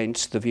view,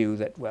 against the view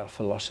that, well,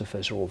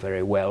 philosophers are all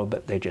very well,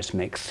 but they just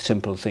make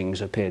simple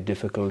things appear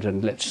difficult,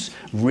 and let's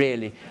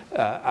really,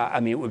 I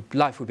mean,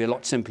 life would be a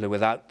lot simpler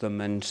without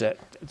them, and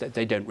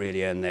they don't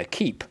really earn their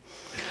keep.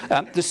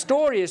 The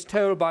story is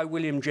told by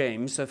William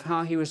James of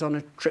how he was on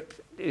a trip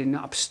in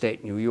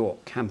upstate New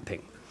York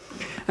camping,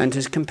 and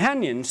his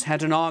companions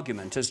had an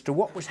argument as to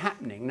what was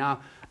happening. Now,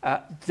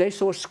 they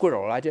saw a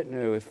squirrel. I don't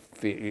know if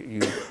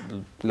you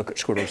look at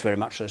squirrels very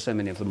much. There's so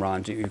many of them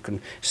around you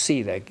can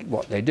see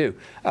what they do.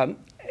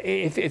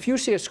 If you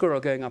see a squirrel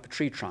going up a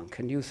tree trunk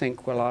and you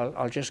think, well,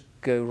 I'll just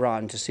go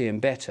round to see him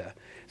better,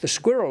 the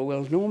squirrel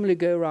will normally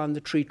go around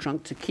the tree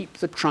trunk to keep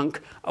the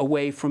trunk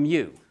away from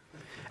you.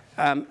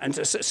 And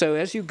so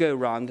as you go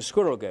round, the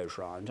squirrel goes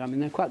round. I mean,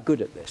 they're quite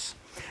good at this.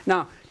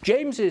 Now,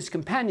 James's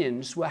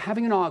companions were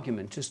having an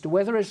argument as to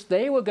whether, as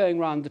they were going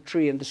round the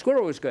tree and the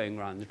squirrel was going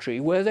round the tree,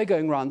 were they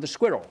going round the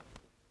squirrel?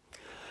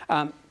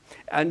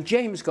 And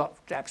James got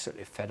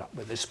absolutely fed up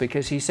with this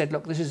because he said,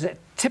 look, this is a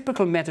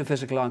typical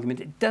metaphysical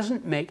argument. It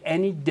doesn't make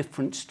any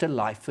difference to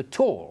life at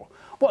all.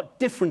 What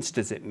difference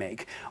does it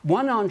make?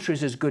 One answer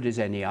is as good as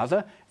any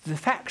other. The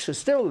facts are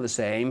still the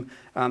same.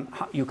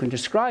 You can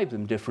describe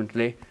them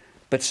differently,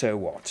 but so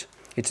what?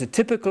 It's a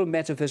typical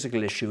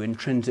metaphysical issue,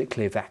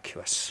 intrinsically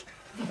vacuous.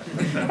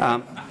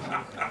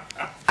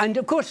 And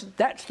of course,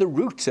 that's the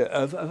root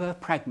of a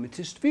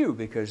pragmatist view,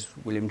 because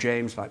William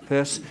James, like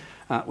Peirce,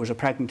 was a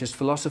pragmatist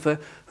philosopher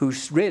who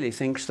really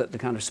thinks that the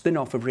kind of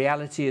spin-off of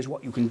reality is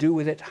what you can do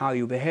with it, how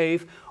you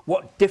behave.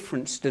 What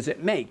difference does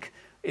it make?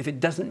 If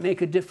it doesn't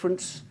make a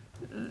difference,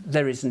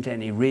 there isn't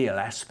any real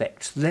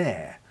aspect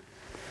there.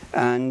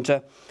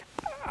 And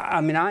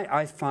I mean,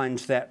 I find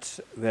that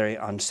very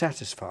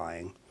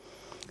unsatisfying.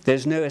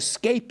 There's no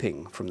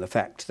escaping from the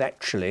fact that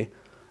actually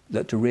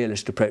that the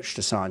realist approach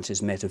to science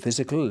is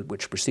metaphysical,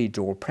 which precedes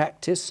all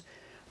practice.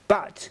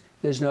 But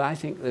I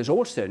think there's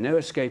also no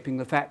escaping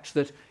the fact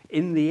that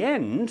in the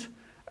end,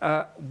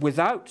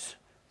 without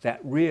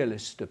that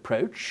realist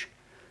approach,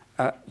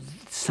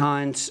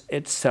 science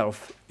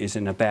itself is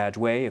in a bad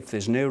way. If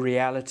there's no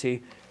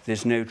reality,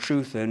 there's no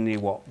truth, only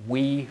what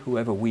we,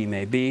 whoever we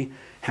may be,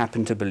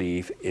 happen to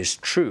believe is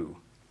true.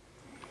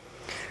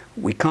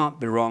 We can't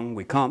be wrong,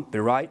 we can't be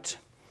right,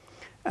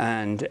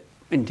 and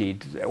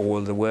indeed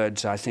all the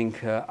words I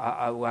think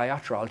I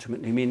utter are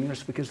ultimately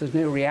meaningless because there's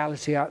no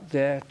reality out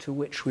there to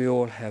which we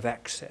all have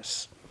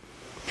access.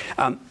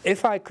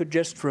 If I could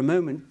just for a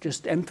moment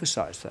just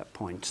emphasize that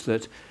point,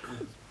 that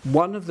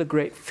one of the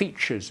great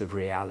features of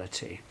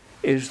reality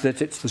is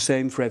that it's the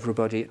same for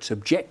everybody, it's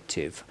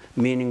objective,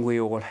 meaning we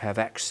all have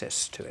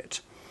access to it.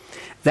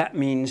 That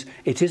means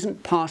it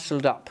isn't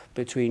parceled up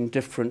between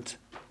different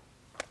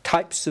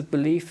types of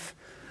belief,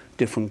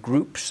 different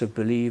groups of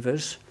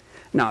believers.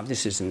 Now,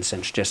 this is in a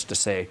sense just to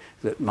say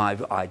that my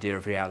idea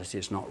of reality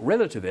is not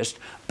relativist,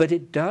 but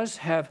it does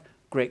have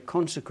great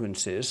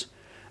consequences,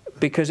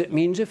 because it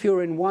means if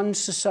you're in one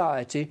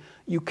society,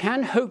 you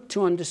can hope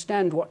to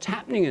understand what's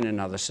happening in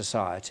another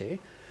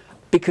society,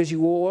 because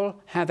you all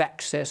have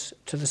access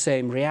to the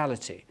same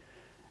reality.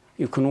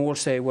 You can all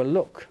say, well,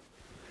 look,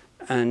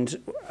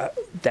 and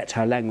that's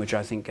how language,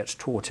 I think, gets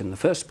taught in the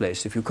first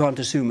place. If you can't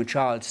assume a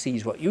child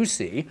sees what you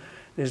see,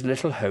 there's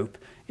little hope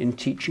in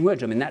teaching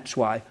words. I mean, that's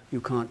why you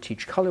can't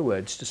teach colour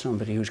words to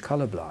somebody who's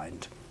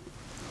colourblind.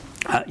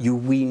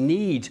 We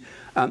need,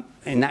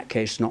 in that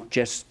case, not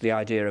just the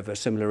idea of a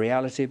similar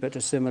reality, but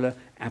a similar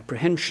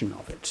apprehension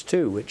of it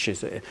too, which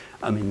is,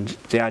 I mean,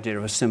 the idea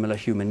of a similar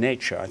human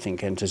nature, I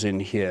think, enters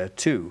in here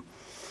too.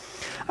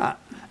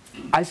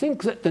 I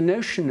think that the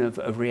notion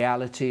of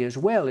reality as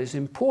well is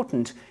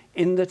important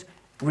in that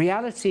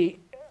reality,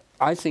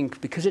 I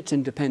think, because it's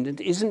independent,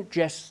 isn't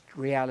just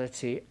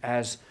reality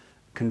as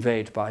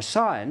conveyed by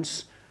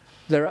science.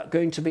 There are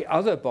going to be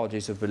other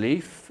bodies of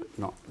belief,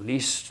 not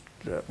least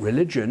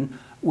religion,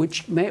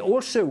 which may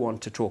also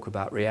want to talk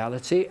about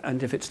reality,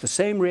 and if it's the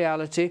same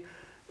reality,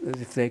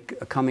 if they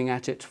are coming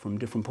at it from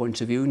different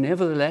points of view,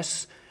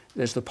 nevertheless,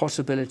 there's the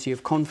possibility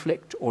of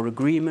conflict or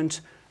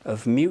agreement,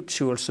 of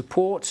mutual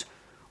support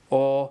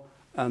or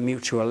a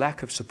mutual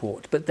lack of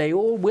support. But they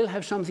all will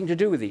have something to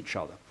do with each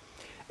other.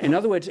 In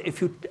other words,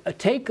 if you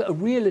take a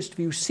realist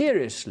view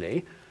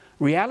seriously,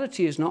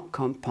 reality is not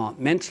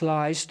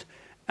compartmentalized,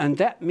 and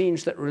that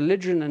means that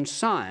religion and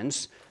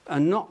science are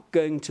not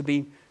going to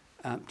be,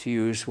 to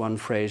use one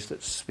phrase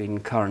that's been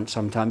current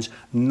sometimes,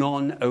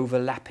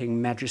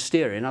 non-overlapping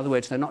magisteria. In other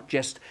words, they're not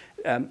just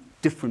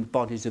different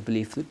bodies of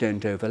belief that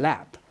don't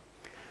overlap.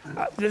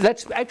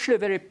 That's actually a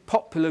very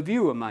popular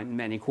view among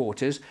many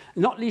quarters,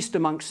 not least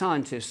amongst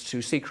scientists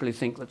who secretly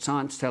think that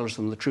science tells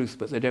them the truth,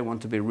 but they don't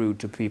want to be rude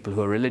to people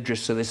who are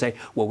religious, so they say,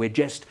 well, we're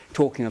just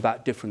talking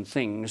about different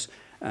things,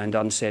 and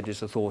unsaid is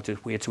the thought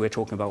of we're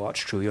talking about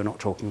what's true, you're not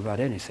talking about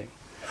anything.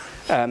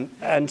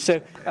 And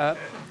so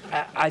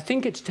I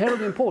think it's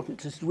terribly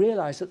important to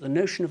realize that the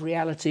notion of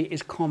reality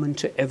is common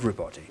to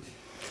everybody,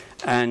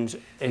 and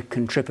it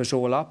can trip us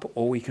all up,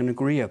 or we can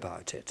agree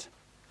about it.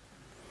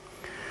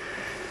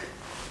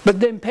 But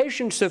the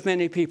impatience of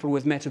many people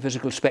with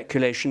metaphysical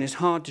speculation is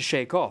hard to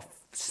shake off.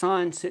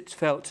 Science, it's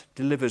felt,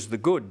 delivers the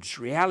goods.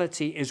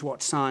 Reality is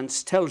what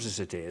science tells us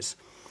it is.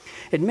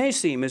 It may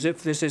seem as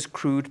if this is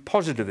crude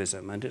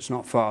positivism, and it's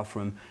not far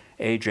from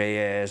A.J.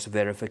 Ayer's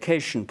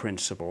verification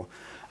principle.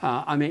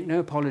 I make no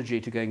apology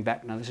to going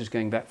back, now this is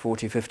going back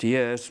 40, 50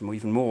 years, or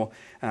even more,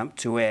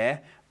 to Ayer,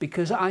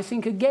 because I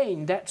think,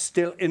 again, that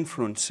still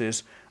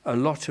influences a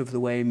lot of the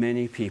way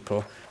many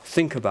people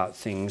think about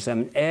things.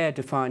 Ayer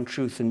defined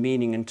truth and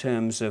meaning in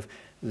terms of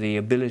the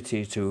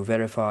ability to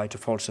verify, to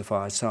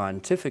falsify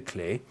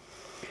scientifically.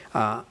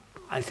 I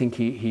think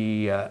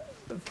he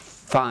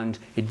found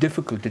it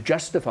difficult to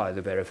justify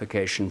the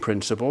verification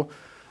principle.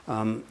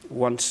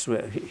 Once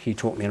he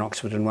taught me in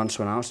Oxford, and once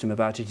when I asked him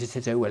about it, he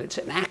said, oh, well, it's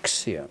an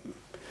axiom,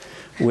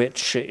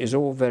 which is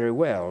all very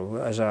well,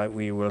 as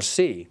we will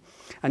see.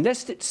 And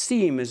lest it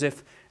seem as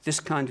if this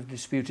kind of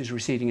dispute is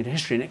receding into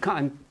history, and it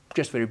can't,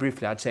 just very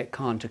briefly, I'd say it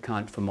can't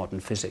account for modern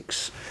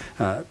physics,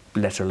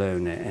 let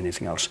alone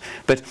anything else.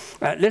 But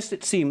lest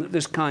it seem that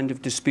this kind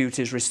of dispute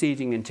is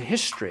receding into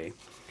history,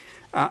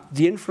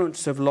 the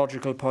influence of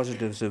logical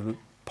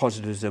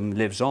positivism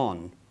lives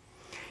on.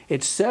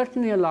 It's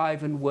certainly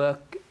alive and well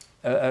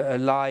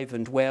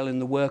in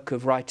the work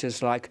of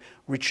writers like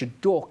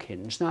Richard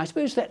Dawkins. Now, I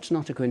suppose that's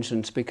not a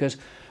coincidence, because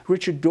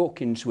Richard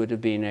Dawkins would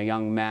have been a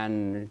young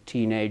man, a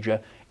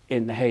teenager,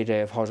 in the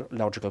heyday of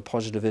logical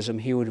positivism.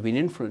 He would have been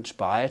influenced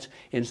by it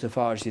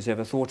insofar as he's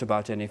ever thought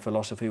about any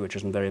philosophy, which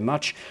isn't very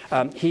much.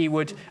 He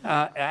would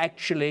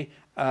actually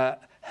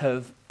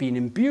have been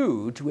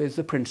imbued with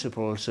the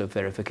principles of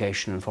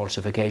verification and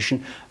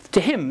falsification. To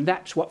him,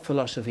 that's what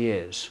philosophy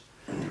is,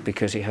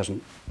 because he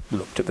hasn't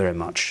looked at very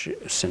much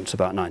since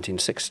about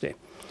 1960.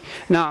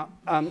 Now,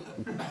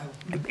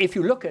 if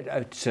you look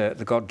at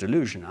the God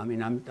delusion, I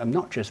mean, I'm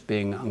not just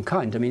being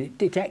unkind. I mean,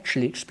 it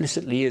actually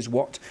explicitly is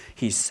what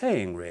he's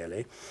saying,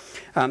 really.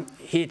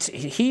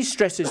 He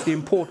stresses the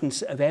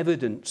importance of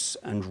evidence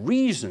and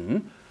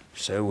reason,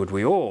 so would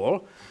we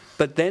all,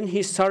 but then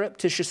he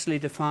surreptitiously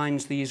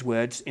defines these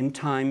words in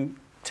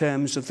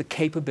terms of the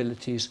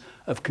capabilities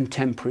of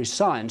contemporary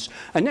science.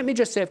 And let me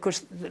just say, of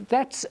course,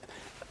 that's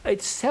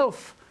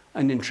itself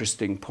an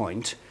interesting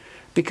point,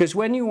 because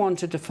when you want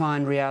to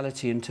define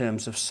reality in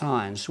terms of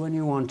science, when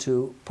you want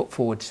to put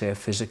forward, say, a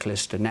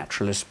physicalist, a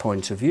naturalist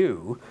point of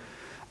view,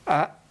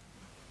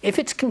 if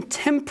it's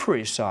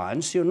contemporary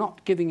science, you're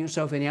not giving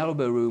yourself any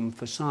elbow room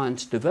for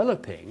science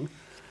developing.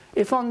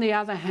 If, on the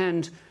other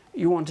hand,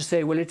 you want to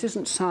say, well, it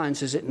isn't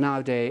science as it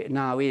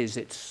now is,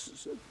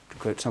 it's, to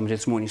quote somebody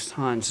this morning,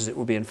 science as it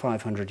will be in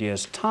 500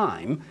 years'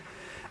 time,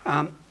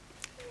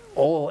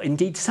 or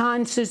indeed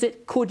science as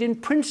it could in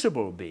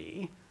principle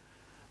be,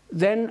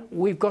 then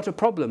we've got a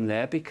problem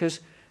there, because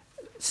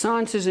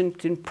science as in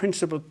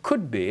principle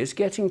could be is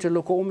getting to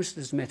look almost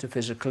as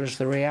metaphysical as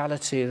the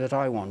reality that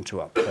I want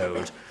to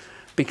uphold,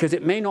 because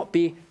it may not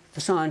be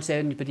the science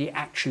anybody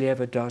actually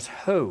ever does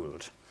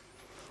hold.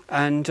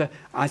 And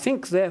I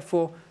think,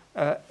 therefore,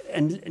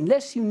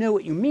 unless you know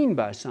what you mean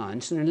by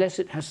science, and unless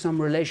it has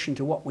some relation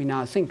to what we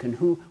now think,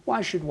 and why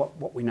should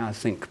what we now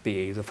think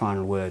be the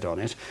final word on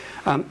it,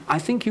 I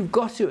think you've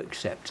got to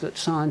accept that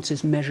science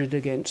is measured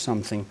against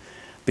something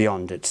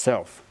beyond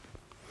itself.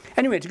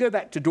 Anyway, to go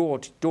back to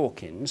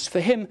Dawkins, for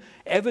him,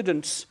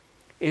 evidence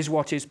is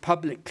what is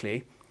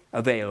publicly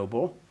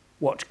available,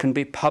 what can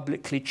be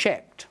publicly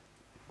checked.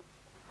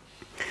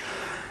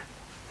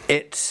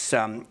 It's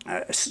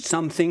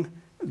something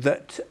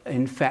that,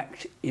 in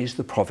fact, is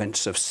the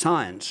province of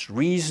science.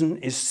 Reason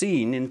is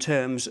seen in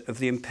terms of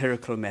the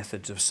empirical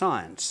methods of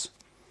science.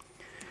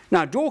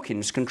 Now,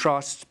 Dawkins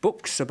contrasts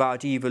books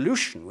about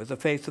evolution with the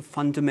faith of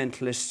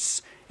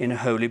fundamentalists in a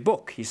holy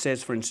book. He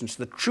says, for instance,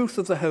 the truth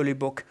of the holy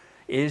book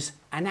is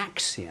an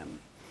axiom.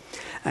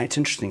 And it's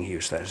interesting he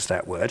used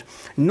that word.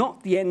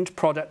 Not the end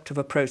product of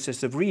a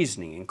process of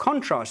reasoning. In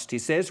contrast, he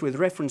says, with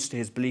reference to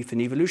his belief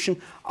in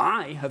evolution,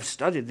 I have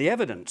studied the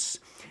evidence.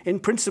 In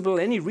principle,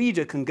 any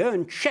reader can go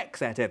and check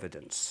that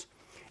evidence.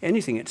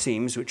 Anything, it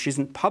seems, which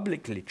isn't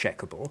publicly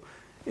checkable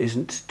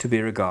isn't to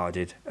be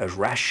regarded as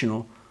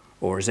rational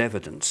or as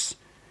evidence.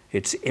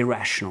 It's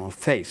irrational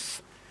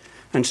faith.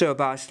 And so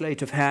by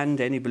sleight of hand,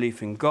 any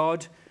belief in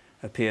God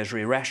appears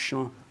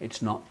irrational.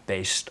 It's not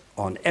based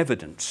on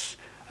evidence.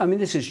 I mean,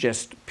 this is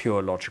just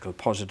pure logical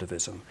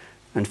positivism.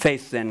 And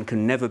faith then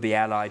can never be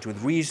allied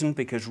with reason,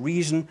 because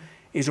reason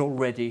is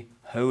already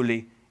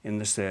wholly in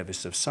the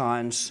service of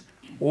science.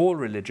 All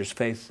religious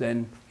faith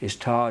then is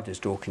tarred, as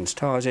Dawkins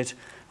tars it,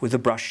 with the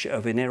brush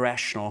of an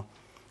irrational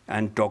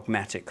and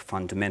dogmatic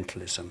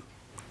fundamentalism.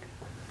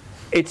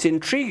 It's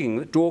intriguing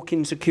that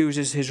Dawkins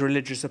accuses his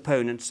religious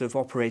opponents of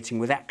operating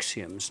with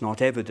axioms,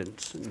 not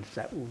evidence, and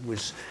that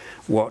was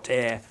what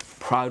Eyre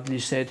proudly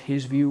said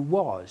his view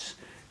was.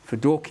 For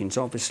Dawkins,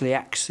 obviously,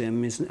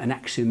 an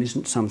axiom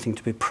isn't something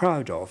to be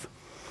proud of.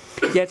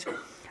 Yet,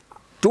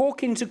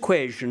 Dawkins'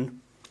 equation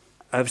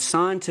of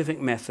scientific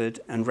method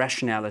and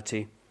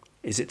rationality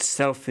is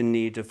itself in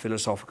need of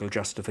philosophical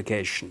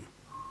justification.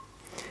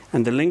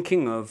 And the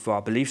linking of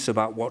our beliefs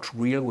about what's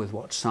real with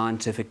what's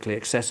scientifically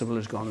accessible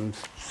has gone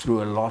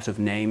through a lot of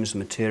names: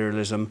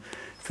 materialism,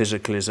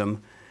 physicalism,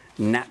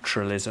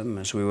 naturalism,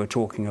 as we were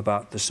talking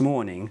about this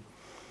morning.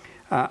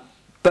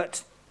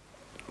 But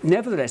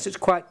nevertheless, it's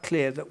quite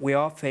clear that we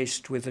are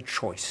faced with a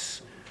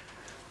choice,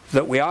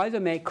 that we either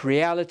make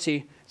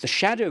reality the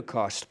shadow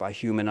cast by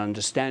human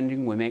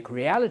understanding, we make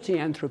reality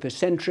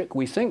anthropocentric,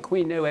 we think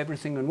we know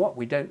everything, and what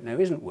we don't know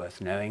isn't worth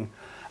knowing.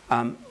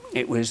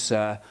 It was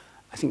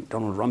I think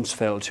Donald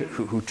Rumsfeld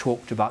who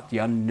talked about the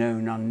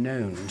unknown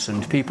unknowns,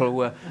 and people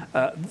were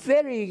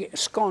very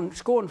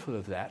scornful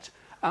of that.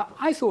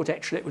 I thought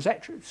actually it was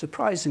actually a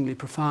surprisingly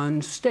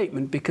profound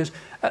statement, because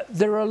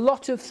there are a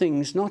lot of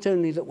things not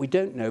only that we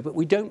don't know, but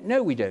we don't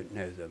know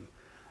them.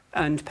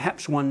 And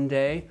perhaps one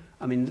day,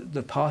 I mean,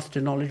 the path to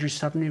knowledge is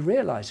suddenly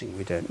realizing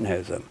we don't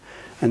know them.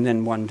 And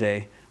then one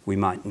day we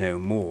might know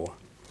more.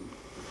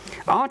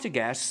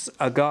 Artigas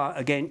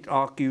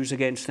argues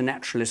against the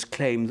naturalist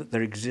claim that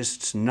there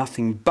exists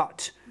nothing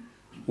but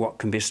what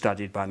can be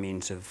studied by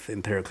means of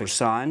empirical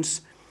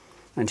science,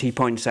 and he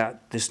points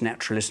out this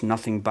naturalist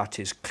nothing but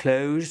is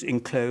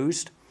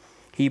enclosed.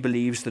 He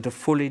believes that a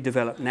fully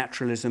developed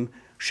naturalism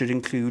should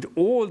include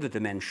all the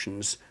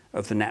dimensions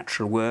of the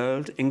natural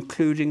world,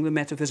 including the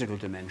metaphysical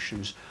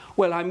dimensions.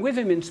 Well, I'm with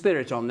him in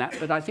spirit on that,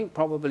 but I think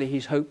probably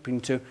he's hoping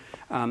to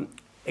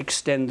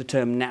extend the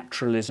term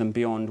naturalism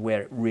beyond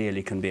where it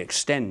really can be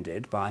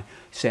extended by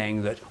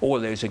saying that all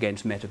those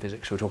against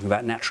metaphysics who are talking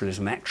about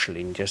naturalism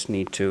actually just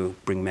need to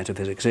bring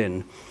metaphysics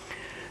in.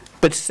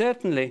 But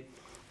certainly,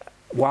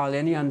 while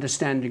any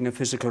understanding of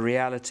physical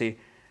reality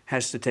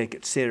has to take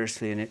it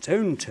seriously in its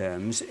own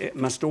terms, it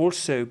must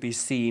also be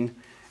seen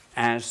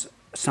as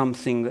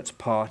something that's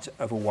part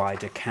of a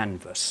wider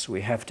canvas. We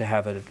have to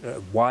have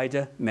a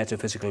wider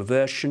metaphysical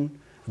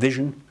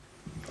vision.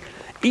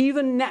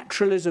 Even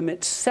naturalism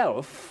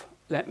itself,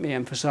 let me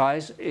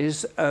emphasize,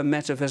 is a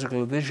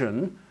metaphysical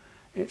vision.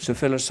 It's a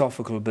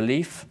philosophical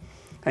belief,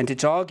 and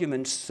its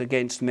arguments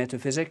against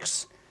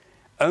metaphysics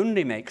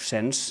only make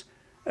sense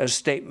as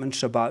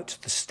statements about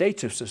the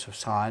status of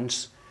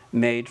science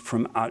made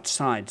from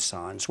outside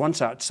science. Once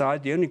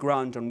outside, the only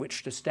ground on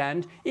which to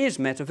stand is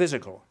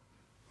metaphysical.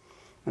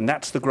 And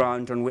that's the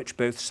ground on which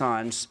both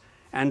science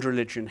and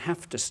religion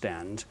have to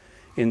stand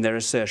in their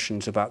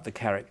assertions about the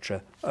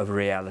character of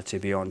reality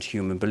beyond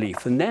human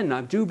belief. And then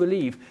I do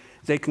believe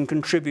they can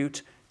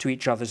contribute to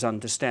each other's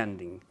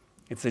understanding.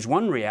 If there's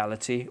one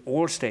reality,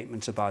 all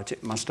statements about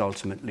it must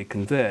ultimately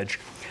converge.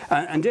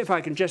 And if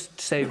I can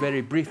just say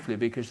very briefly,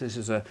 because this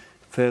is a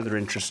further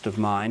interest of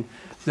mine,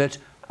 that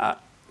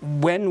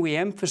when we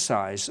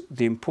emphasize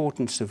the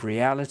importance of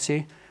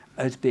reality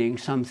as being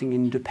something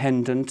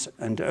independent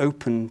and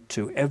open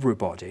to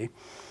everybody,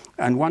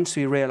 and once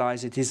we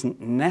realize it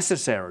isn't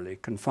necessarily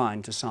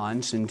confined to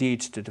science,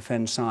 indeed to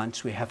defend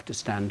science we have to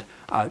stand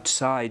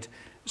outside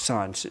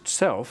science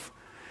itself,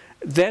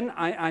 then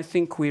I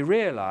think we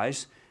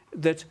realize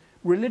that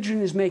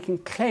religion is making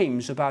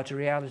claims about a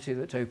reality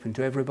that's open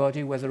to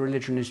everybody, whether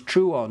religion is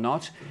true or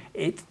not.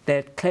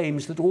 They're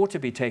claims that ought to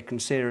be taken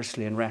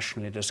seriously and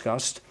rationally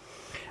discussed.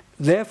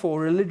 Therefore,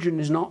 religion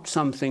is not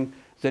something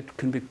that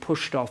can be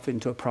pushed off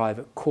into a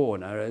private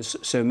corner, as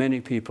so many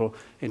people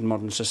in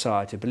modern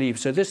society believe.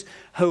 So this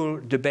whole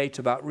debate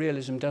about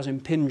realism does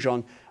impinge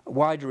on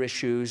wider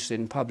issues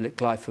in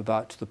public life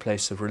about the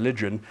place of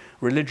religion.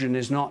 Religion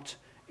is not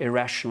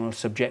irrational,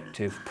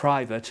 subjective,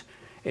 private.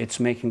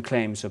 It's making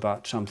claims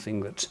about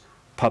something that's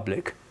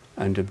public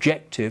and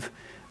objective.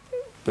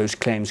 Those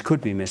claims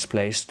could be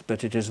misplaced,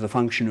 but it is the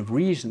function of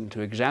reason to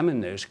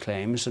examine those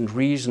claims, and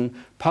reason,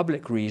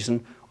 public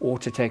reason,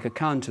 ought to take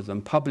account of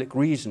them. Public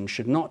reason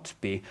should not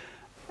be,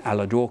 a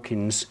la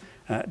Dawkins,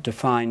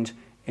 defined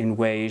in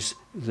ways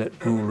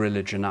that rule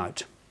religion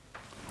out.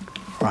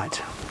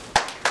 Right.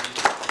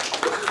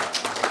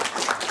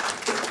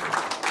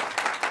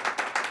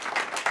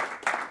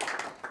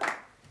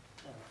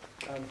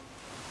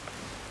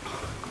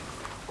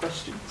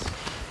 Questions?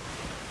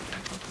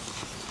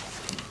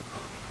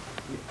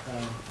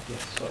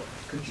 Yes, so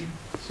could you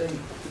say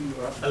who you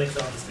are?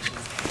 Alexander.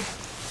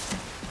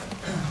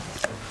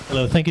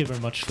 Hello, thank you very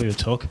much for your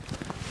talk.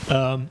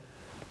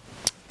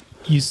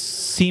 You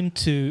seem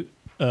to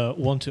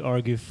want to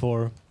argue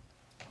for,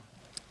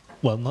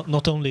 well,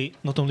 not only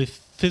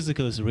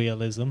physical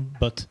realism,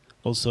 but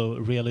also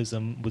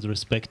realism with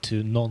respect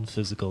to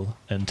non-physical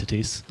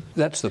entities.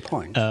 That's the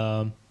point.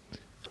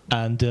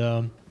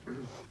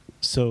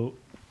 So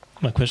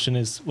my question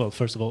is, well,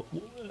 first of all,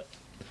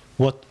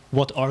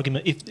 what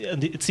argument?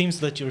 And it seems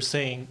that you're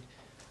saying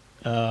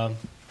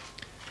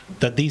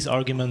that these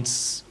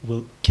arguments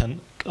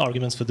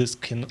for this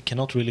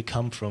cannot really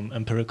come from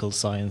empirical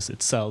science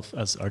itself,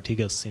 as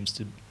Artigas seems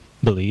to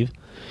believe.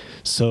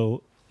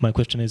 So my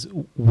question is,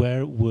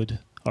 where would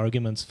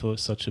arguments for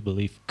such a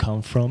belief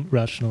come from?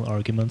 Rational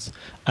arguments,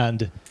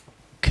 and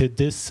could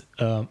this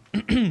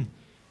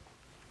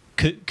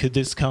could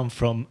this come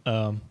from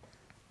a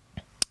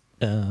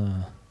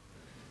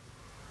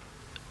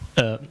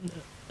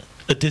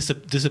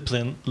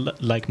discipline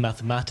like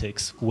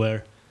mathematics,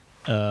 where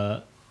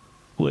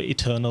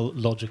eternal,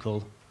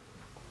 logical,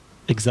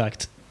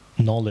 exact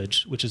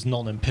knowledge, which is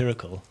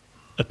non-empirical,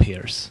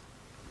 appears?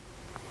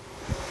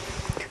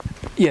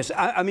 Yes,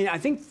 I mean, I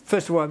think,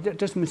 first of all,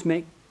 just must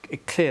make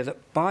it clear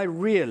that by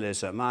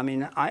realism, I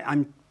mean,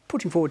 I'm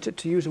putting forward,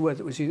 to use a word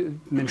that was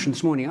mentioned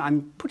this morning,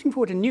 I'm putting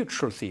forward a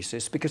neutral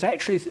thesis, because I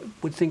actually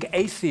would think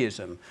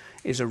atheism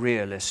is a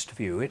realist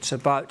view. It's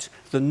about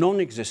the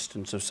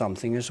non-existence of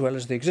something as well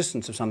as the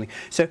existence of something.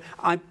 So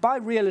by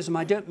realism,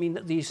 I don't mean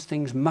that these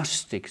things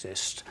must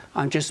exist.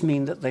 I just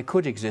mean that they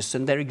could exist,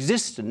 and their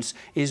existence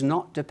is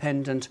not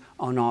dependent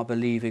on our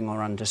believing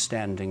or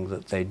understanding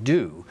that they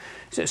do.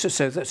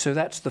 So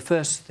that's the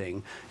first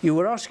thing. You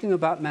were asking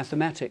about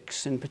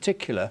mathematics in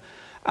particular.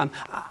 I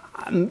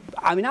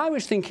mean, I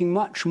was thinking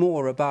much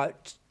more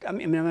about, I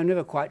mean, I'm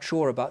never quite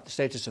sure about the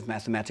status of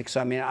mathematics.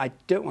 I mean, I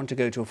don't want to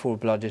go to a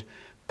full-blooded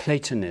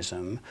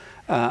Platonism.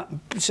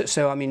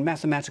 So, I mean,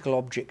 mathematical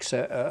objects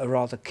are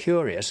rather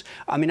curious.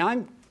 I mean,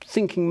 I'm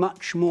thinking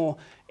much more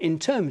in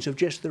terms of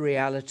just the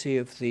reality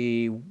of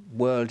the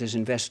world as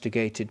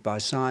investigated by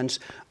science,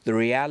 the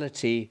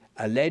reality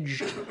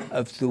alleged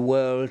of the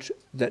world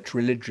that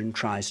religion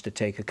tries to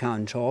take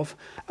account of.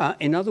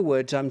 In other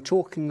words, I'm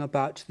talking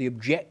about the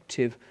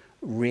objective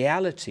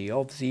reality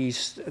of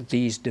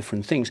these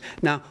different things.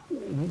 Now,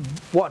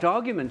 what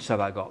arguments have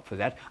I got for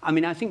that? I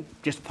mean, I think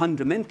just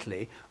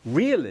fundamentally,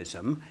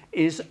 realism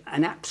is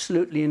an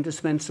absolutely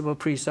indispensable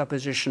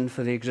presupposition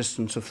for the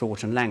existence of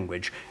thought and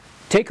language.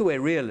 Take away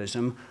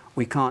realism,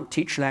 we can't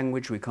teach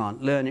language, we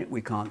can't learn it,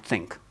 we can't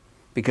think,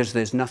 because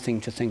there's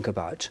nothing to think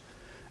about.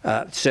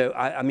 So,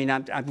 I mean,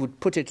 I would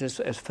put it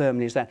as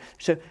firmly as that.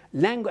 So,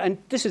 language, and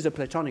this is a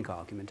Platonic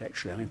argument,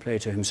 actually. I mean,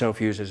 Plato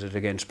himself uses it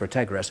against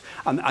Protagoras.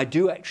 I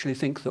do actually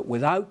think that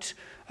without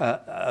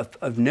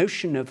a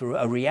notion of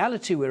a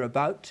reality we're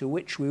about to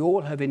which we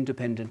all have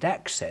independent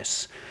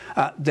access,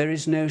 there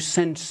is no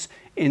sense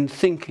in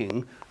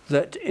thinking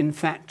that, in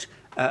fact,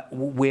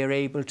 we're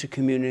able to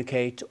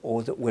communicate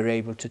or that we're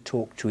able to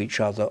talk to each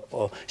other.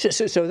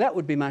 So that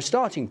would be my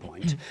starting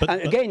point.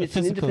 And again, it's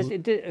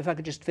if I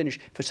could just finish,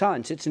 for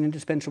science, it's an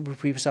indispensable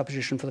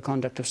presupposition for the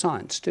conduct of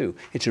science too.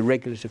 It's a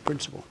regulative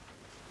principle.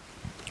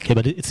 Okay,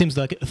 but it seems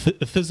like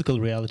a physical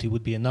reality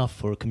would be enough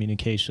for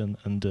communication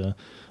and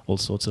all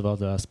sorts of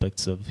other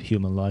aspects of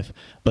human life.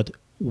 But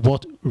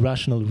what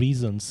rational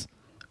reasons,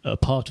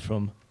 apart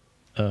from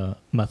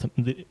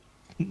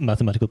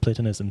mathematical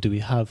Platonism, do we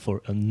have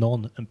for a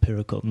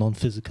non-empirical,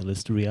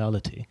 non-physicalist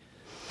reality?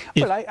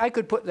 Well, I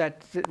could put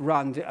that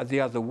round the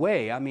other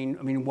way. I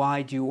mean,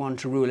 why do you want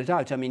to rule it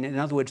out? I mean, in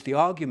other words, the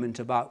argument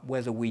about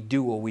whether we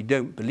do or we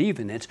don't believe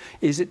in it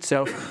is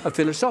itself a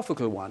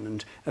philosophical one.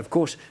 And of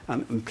course,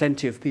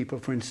 plenty of people,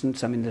 for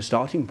instance, I mean, the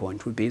starting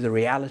point would be the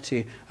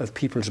reality of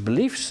people's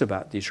beliefs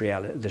about this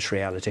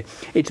reality.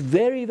 It's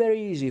very,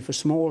 very easy for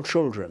small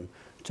children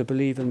to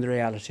believe in the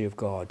reality of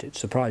God. It's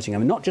surprising. I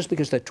mean, not just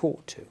because they're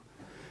taught to.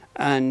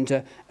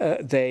 And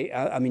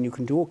I mean, you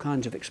can do all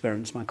kinds of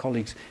experiments, my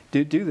colleagues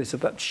do this,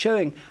 about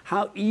showing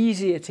how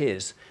easy it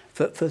is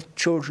for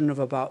children of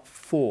about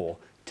 4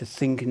 to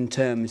think in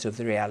terms of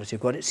the reality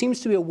of God. It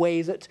seems to be a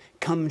way that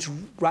comes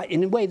right,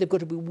 in a way they've got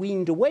to be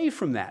weaned away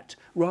from that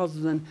rather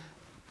than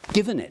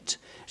given it.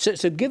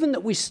 So given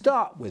that we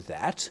start with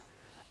that,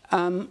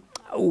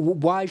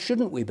 why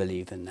shouldn't we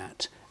believe in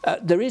that?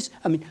 There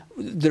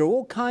are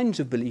all kinds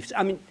of beliefs.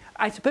 I mean,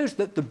 I suppose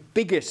that the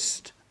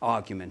biggest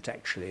argument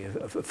actually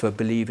for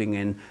believing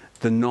in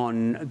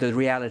the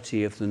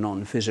reality of the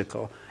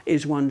non-physical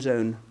is one's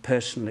own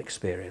personal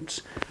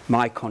experience,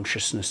 my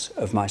consciousness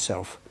of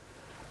myself.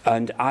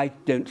 And I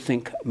don't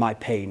think my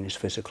pain is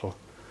physical.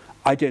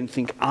 I don't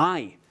think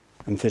I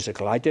am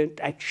physical. I don't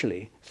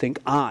actually think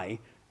I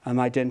am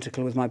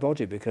identical with my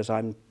body, because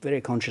I'm very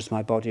conscious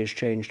my body has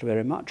changed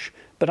very much,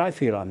 but I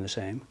feel I'm the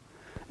same.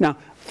 Now,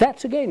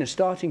 that's again a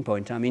starting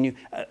point. I mean,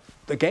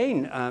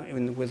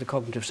 with the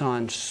cognitive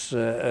science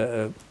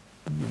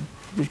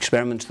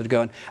experiments that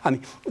go on, I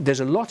mean,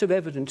 there's a lot of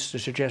evidence to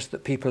suggest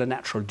that people are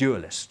natural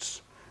dualists.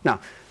 Now,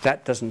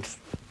 that doesn't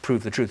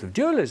prove the truth of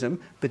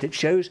dualism, but it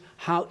shows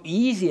how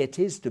easy it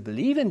is to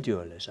believe in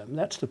dualism.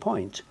 That's the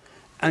point.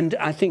 And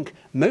I think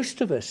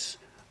most of us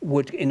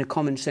would, in a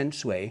common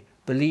sense way,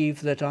 believe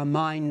that our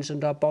minds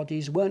and our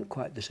bodies weren't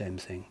quite the same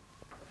thing.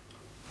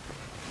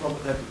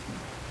 Robert,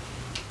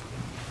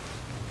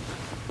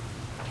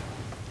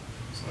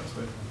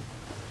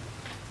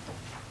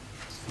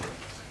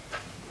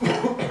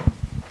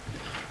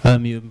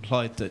 you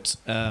implied that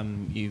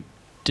you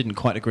didn't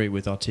quite agree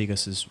with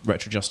Artigas'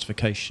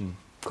 retrojustification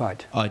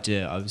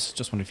idea. I was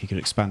just wondering if you could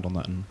expand on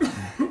that.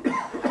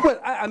 Well,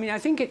 I mean, I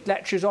think it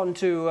latches on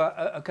to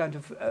a kind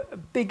of a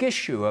big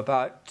issue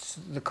about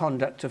the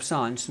conduct of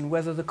science and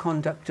whether the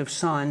conduct of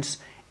science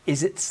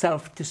is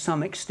itself, to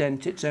some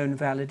extent, its own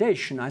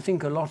validation. I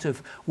think a lot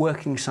of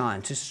working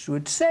scientists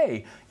would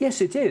say,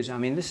 yes, it is. I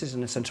mean, this is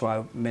in a sense why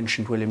I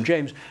mentioned William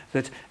James,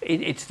 that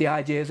it's the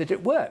idea that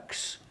it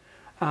works.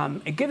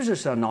 It gives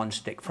us a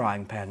non-stick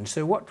frying pan,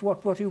 so what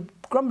are you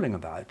grumbling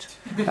about?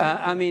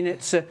 I mean,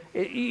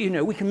 you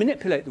know, we can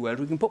manipulate the world,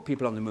 we can put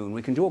people on the moon,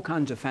 we can do all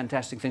kinds of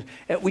fantastic things.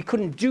 We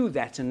couldn't do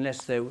that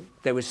unless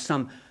there was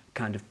some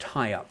kind of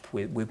tie-up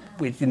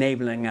with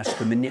enabling us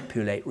to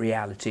manipulate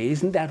reality.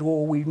 Isn't that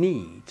all we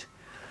need?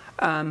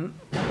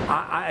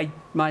 I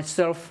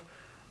myself,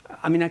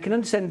 I mean, I can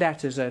understand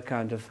that as a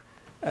kind of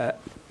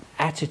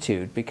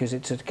attitude, because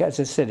it's, as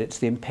I said, it's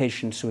the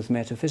impatience with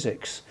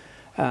metaphysics.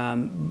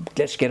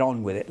 Let's get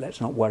on with it, let's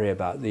not worry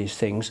about these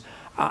things.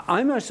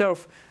 I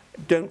myself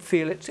don't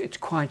feel it's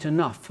quite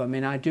enough. I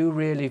mean, I do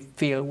really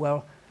feel,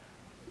 well,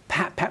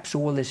 perhaps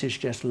all this is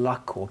just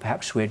luck, or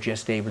perhaps we're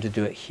just able to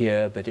do it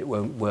here, but it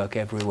won't work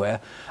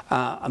everywhere.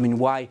 I mean,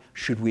 why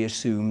should we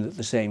assume that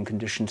the same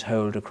conditions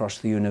hold across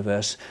the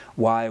universe?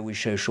 Why are we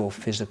so sure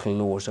physical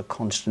laws are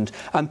constant?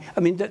 I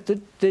mean,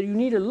 you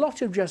need a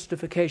lot of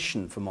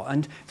justification for more,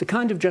 and the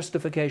kind of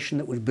justification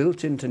that was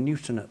built into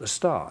Newton at the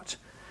start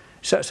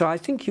So I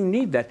think you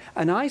need that.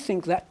 And I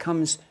think that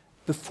comes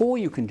before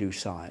you can do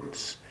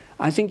science.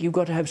 I think you've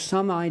got to have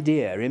some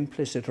idea,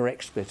 implicit or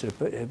explicit,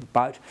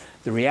 about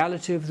the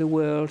reality of the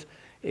world,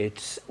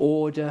 its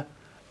order,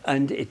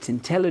 and its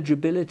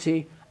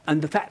intelligibility,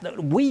 and the fact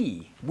that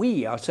we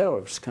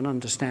ourselves can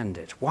understand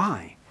it.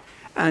 Why?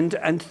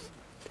 And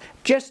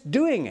just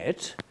doing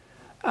it,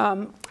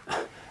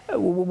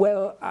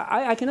 well,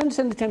 I can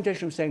understand the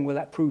temptation of saying, well,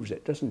 that proves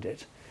it, doesn't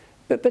it?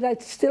 But I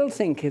still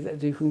think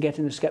that you can get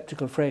in a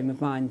sceptical frame of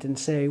mind and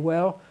say,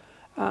 well,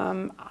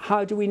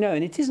 how do we know?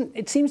 And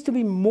it seems to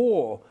be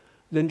more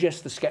than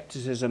just the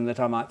scepticism that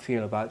I might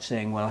feel about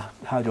saying, well,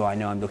 how do I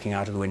know I'm looking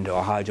out of the window,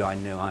 or how do I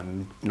know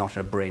I'm not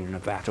a brain in a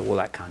vat, or all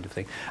that kind of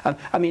thing.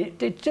 I mean,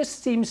 it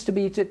just seems to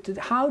be,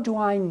 how do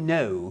I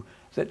know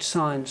that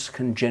science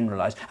can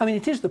generalize? I mean,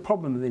 it is the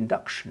problem of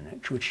induction,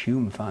 which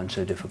Hume found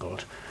so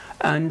difficult.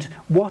 And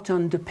what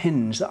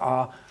underpins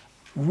our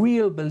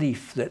real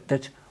belief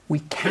that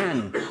we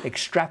can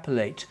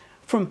extrapolate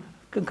from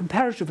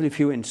comparatively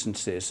few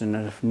instances in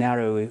a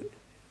narrow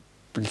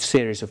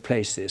series of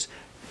places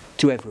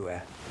to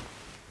everywhere.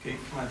 Okay,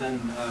 can I then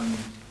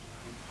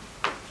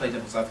play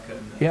devil's advocate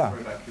and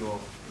throw back your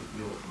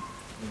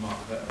remark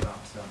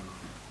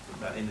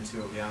about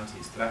immaterial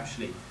realities? That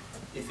actually,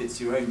 if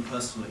it's your own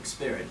personal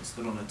experience,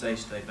 that on a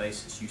day-to-day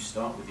basis you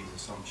start with these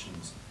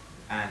assumptions,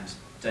 and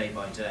day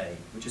by day,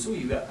 which is all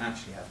you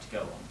actually have to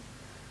go on,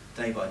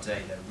 day by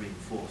day they're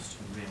reinforced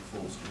and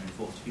reinforced and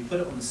reinforced. If you put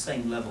it on the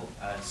same level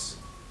as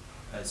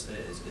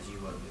you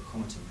were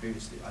commenting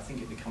previously, I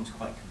think it becomes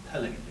quite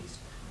compelling at least.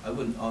 I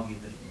wouldn't argue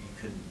that you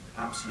can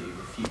absolutely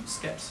refute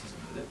scepticism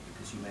with it,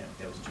 because you may not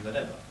be able to do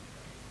whatever.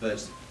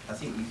 But I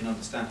think you can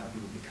understand how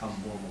people become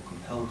more and more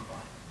compelled by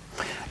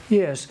it.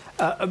 Yes,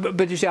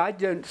 but you see, I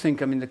don't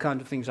think, I mean, the kind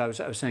of things I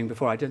was saying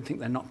before, I don't think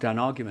they're knockdown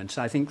arguments.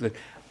 I think that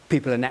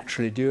people are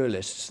naturally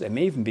dualists. They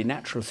may even be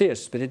natural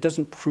theists, but it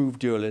doesn't prove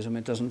dualism,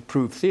 it doesn't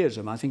prove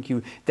theism. I think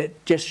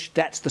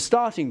that's the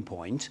starting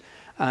point,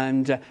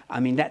 and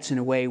I mean, that's in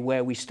a way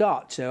where we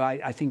start. So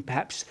I think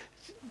perhaps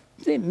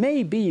it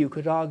may be, you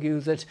could argue,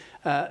 that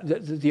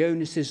the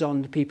onus is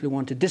on the people who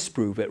want to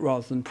disprove it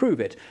rather than prove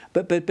it.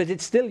 But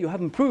it's still, you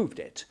haven't proved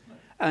it.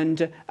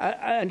 And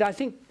I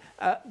think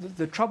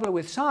the trouble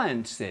with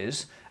science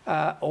is,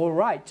 all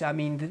right, I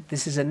mean,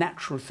 this is a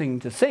natural thing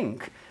to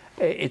think.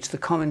 It's the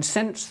common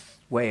sense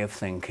way of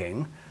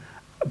thinking.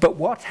 But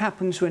what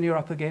happens when you're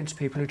up against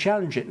people who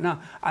challenge it?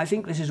 Now, I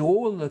think this is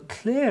all the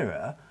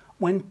clearer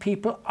when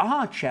people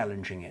are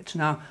challenging it.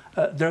 Now,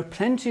 there are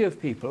plenty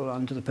of people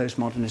under the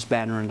postmodernist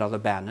banner and other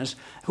banners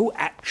who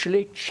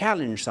actually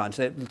challenge science.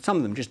 Some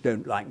of them just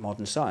don't like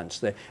modern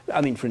science.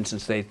 I mean, for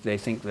instance, they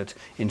think that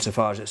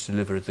insofar as it's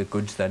delivered the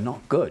goods, they're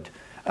not good.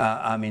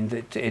 I mean,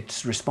 that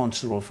it's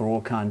responsible for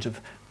all kinds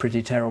of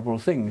pretty terrible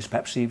things,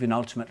 perhaps even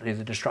ultimately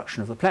the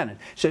destruction of the planet.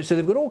 So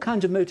they've got all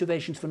kinds of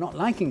motivations for not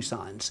liking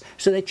science,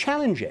 so they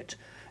challenge it.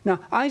 Now,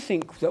 I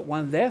think that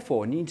one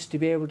therefore needs to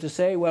be able to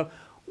say, well,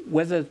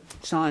 whether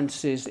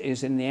science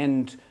is in the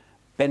end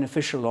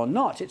beneficial or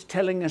not, it's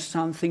telling us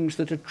some things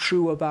that are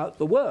true about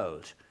the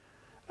world.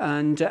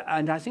 And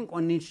I think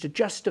one needs to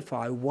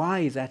justify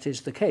why that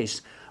is the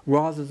case,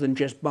 rather than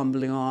just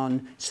bumbling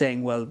on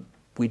saying, well,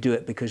 we do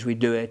it,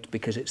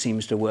 because it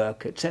seems to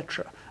work,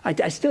 etc.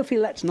 I still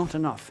feel that's not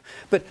enough.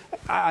 But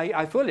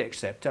I fully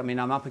accept, I mean,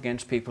 I'm up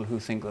against people who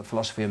think that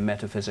philosophy and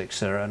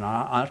metaphysics are an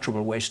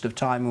unutterable waste of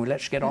time, and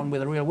let's get on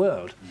with the real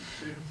world.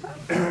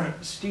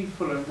 Steve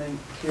Fuller and then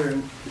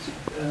Kieran,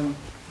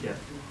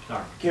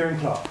 Kieran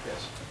Clark,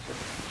 yes.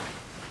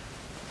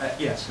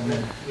 Yes, and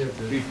then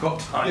we've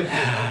got time.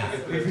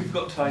 We've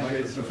got time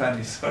to the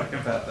family, sorry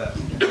about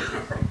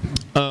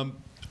that.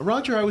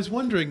 Roger, I was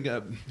wondering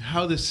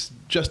how this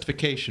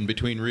justification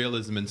between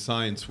realism and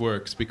science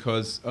works,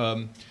 because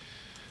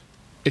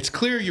it's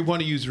clear you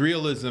want to use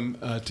realism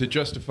to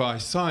justify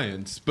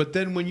science, but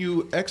then when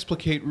you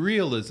explicate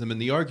realism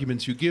and the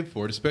arguments you give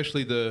for it,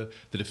 especially the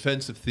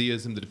defense of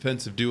theism, the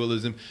defense of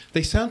dualism,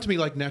 they sound to me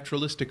like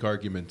naturalistic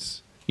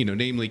arguments. You know,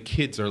 namely,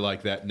 kids are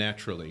like that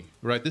naturally,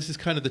 right? This is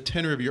kind of the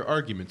tenor of your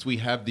arguments. We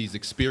have these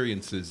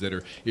experiences that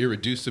are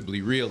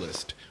irreducibly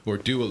realist or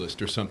dualist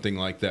or something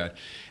like that.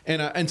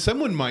 And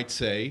someone might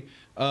say,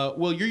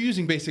 well, you're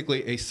using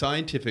basically a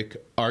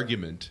scientific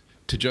argument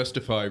to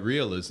justify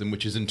realism,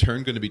 which is in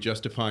turn going to be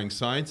justifying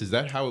science. Is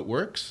that how it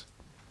works?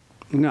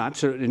 No,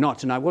 absolutely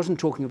not. And I wasn't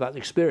talking about the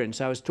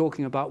experience. I was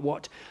talking about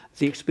what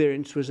the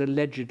experience was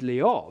allegedly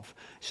of.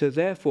 So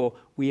therefore,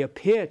 we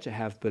appear to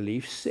have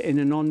beliefs in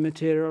a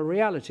non-material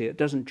reality. It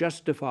doesn't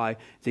justify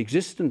the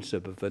existence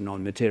of a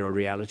non-material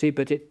reality,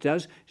 but it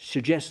does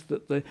suggest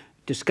that the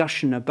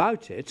discussion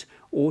about it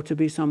ought to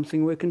be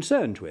something we're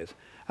concerned with.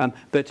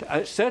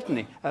 But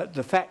certainly,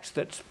 the fact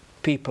that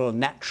people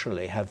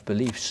naturally have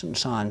beliefs, and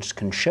science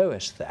can show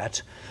us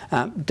that,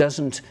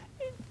 doesn't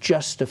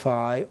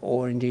justify,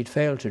 or indeed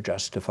fail to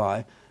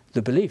justify,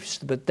 the beliefs.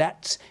 But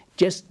that's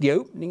just the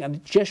opening, and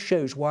it just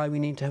shows why we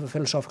need to have a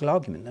philosophical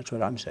argument. That's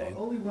what I'm saying.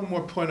 Only one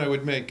more point I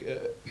would make.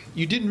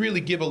 You didn't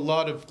really give a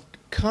lot of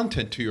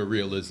content to your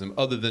realism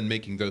other than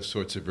making those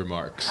sorts of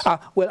remarks?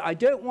 Well, I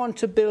don't want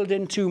to build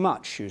in too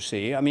much, you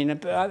see. I mean,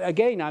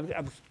 again,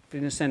 I've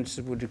in a sense,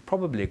 would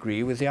probably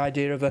agree with the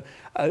idea of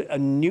a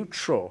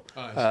neutral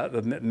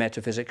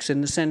metaphysics,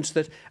 in the sense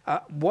that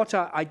what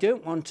I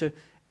don't want to...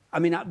 I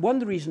mean, one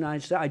of the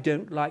reasons I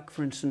don't like,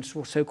 for instance,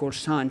 so-called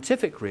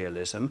scientific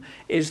realism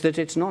is that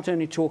it's not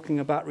only talking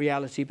about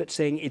reality, but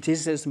saying it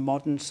is as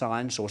modern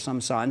science, or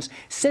some science,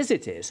 says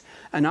it is.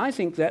 And I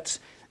think that's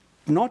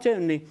not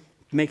only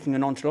making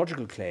an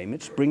ontological claim,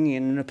 it's bringing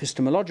in an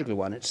epistemological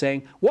one. It's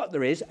saying what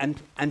there is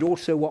and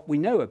also what we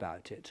know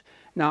about it.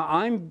 Now,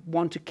 I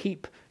want to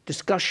keep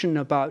discussion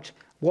about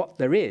what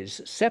there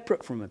is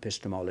separate from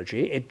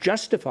epistemology. It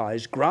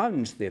justifies,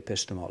 grounds the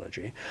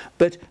epistemology,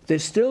 but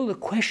there's still the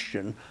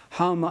question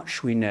how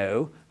much we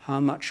know, how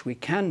much we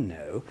can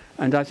know,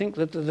 and I think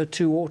that the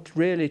two ought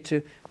really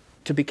to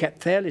be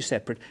kept fairly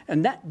separate.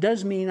 And that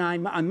does mean I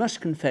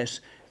must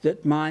confess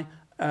that my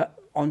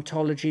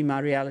ontology, my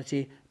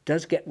reality,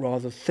 does get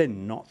rather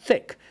thin, not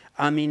thick.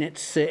 I mean,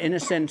 it's in a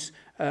sense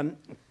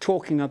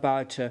talking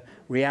about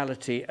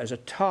reality as a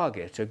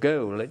target, a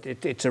goal.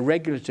 It's a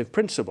regulative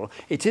principle.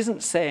 It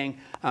isn't saying,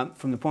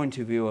 from the point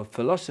of view of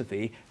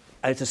philosophy,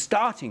 as a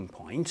starting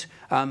point,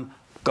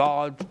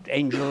 God,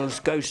 angels,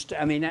 ghosts.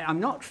 I mean, I'm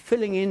not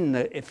filling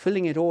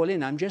it all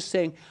in. I'm just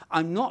saying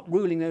I'm not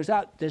ruling those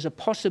out. There's a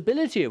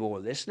possibility of all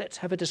this. Let's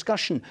have a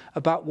discussion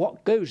about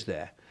what goes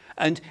there.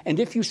 And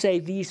if you say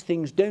these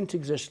things don't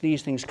exist,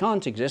 these things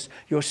can't exist,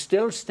 you're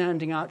still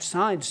standing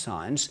outside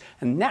science,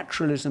 and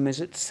naturalism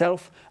is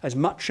itself as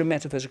much a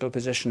metaphysical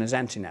position as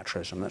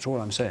anti-naturalism. That's all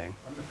I'm saying.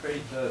 I'm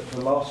afraid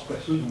the last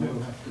question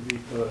will have to be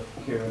for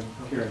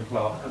Kieran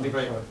Clark.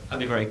 I'll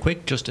be very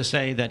quick, just to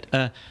say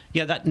that,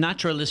 yeah, that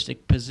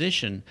naturalistic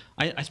position,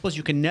 I suppose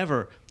you can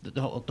never,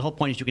 the whole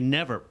point is you can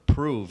never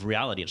prove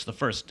reality. It's the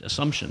first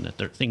assumption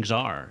that things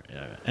are.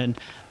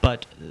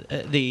 But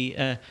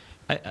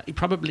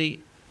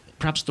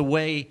perhaps the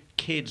way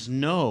kids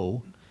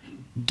know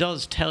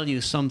does tell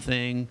you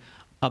something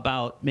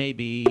about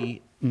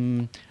maybe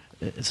some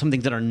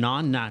things that are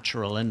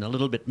non-natural and a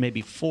little bit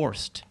maybe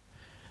forced.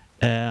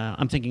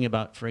 I'm thinking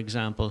about, for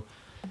example,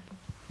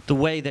 the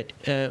way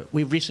that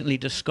we've recently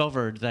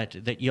discovered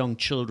that young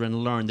children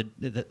learn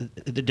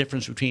the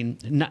difference between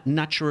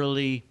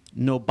naturally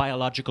no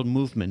biological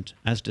movement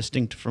as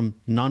distinct from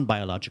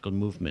non-biological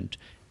movement,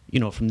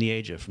 you know, from the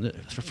age of the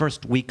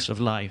first weeks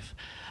of life.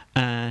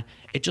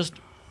 It just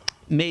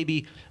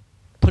maybe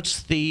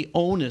puts the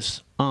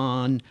onus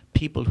on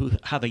people who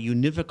have a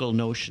univocal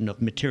notion of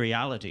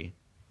materiality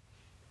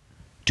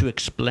to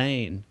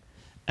explain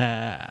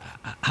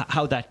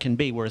how that can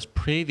be, whereas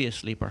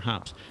previously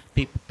perhaps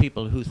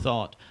people who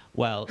thought,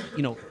 well,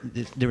 you know,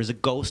 there is a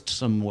ghost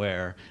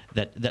somewhere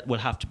that will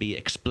have to be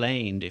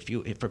explained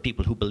for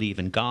people who believe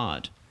in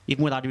God,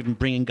 even without even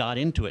bringing God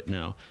into it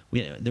now.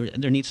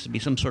 There needs to be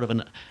some sort of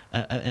an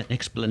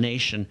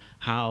explanation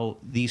how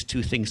these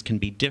two things can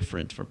be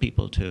different for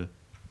people to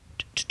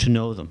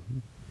know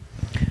them.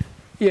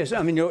 Yes,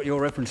 I mean, your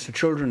reference to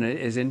children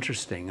is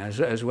interesting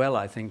as well,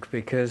 I think,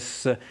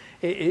 because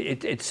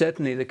it's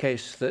certainly the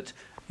case that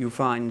you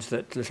find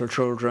that little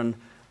children,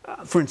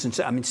 for instance,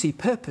 I mean, see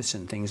purpose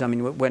in things. I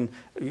mean, when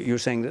you're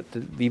saying that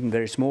even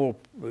very small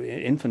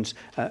infants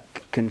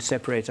can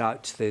separate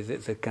out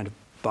the kind of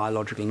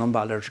biological,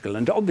 non-biological,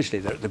 and obviously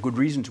there are good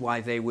reasons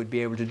why they would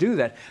be able to do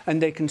that,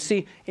 and they can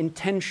see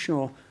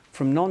intentional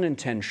from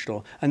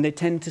non-intentional, and they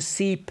tend to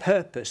see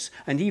purpose,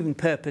 and even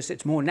purpose,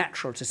 it's more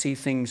natural to see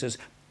things as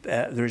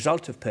the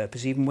result of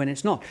purpose, even when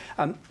it's not.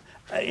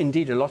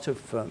 Indeed, a lot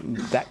of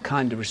that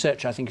kind of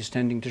research, I think, is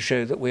tending to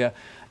show that we are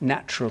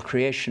natural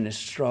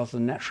creationists rather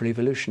than natural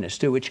evolutionists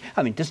too, which,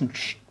 I mean, doesn't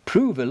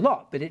prove a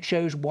lot, but it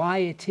shows why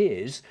it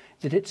is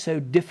that it's so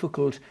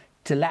difficult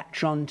to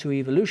latch on to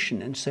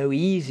evolution, and so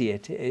easy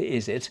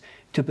is it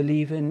to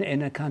believe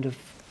in a kind of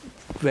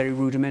very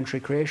rudimentary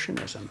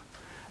creationism.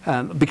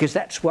 Because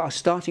that's our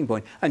starting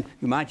point. And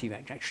you might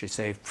even actually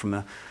say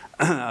from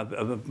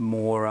a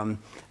more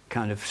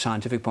kind of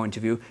scientific point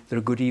of view, there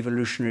are good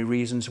evolutionary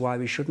reasons why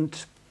we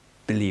shouldn't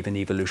believe in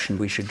evolution.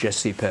 We should just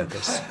see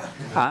purpose.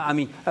 I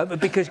mean,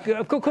 because,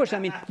 of course, I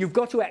mean, you've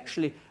got to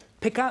actually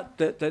pick out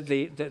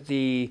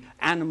the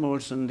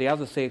animals and the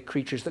other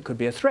creatures that could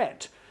be a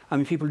threat. I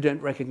mean, people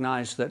don't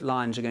recognize that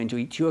lions are going to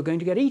eat you, are going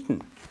to get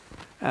eaten.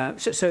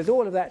 So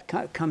all of that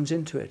comes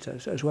into it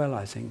as well,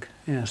 I think,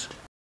 yes.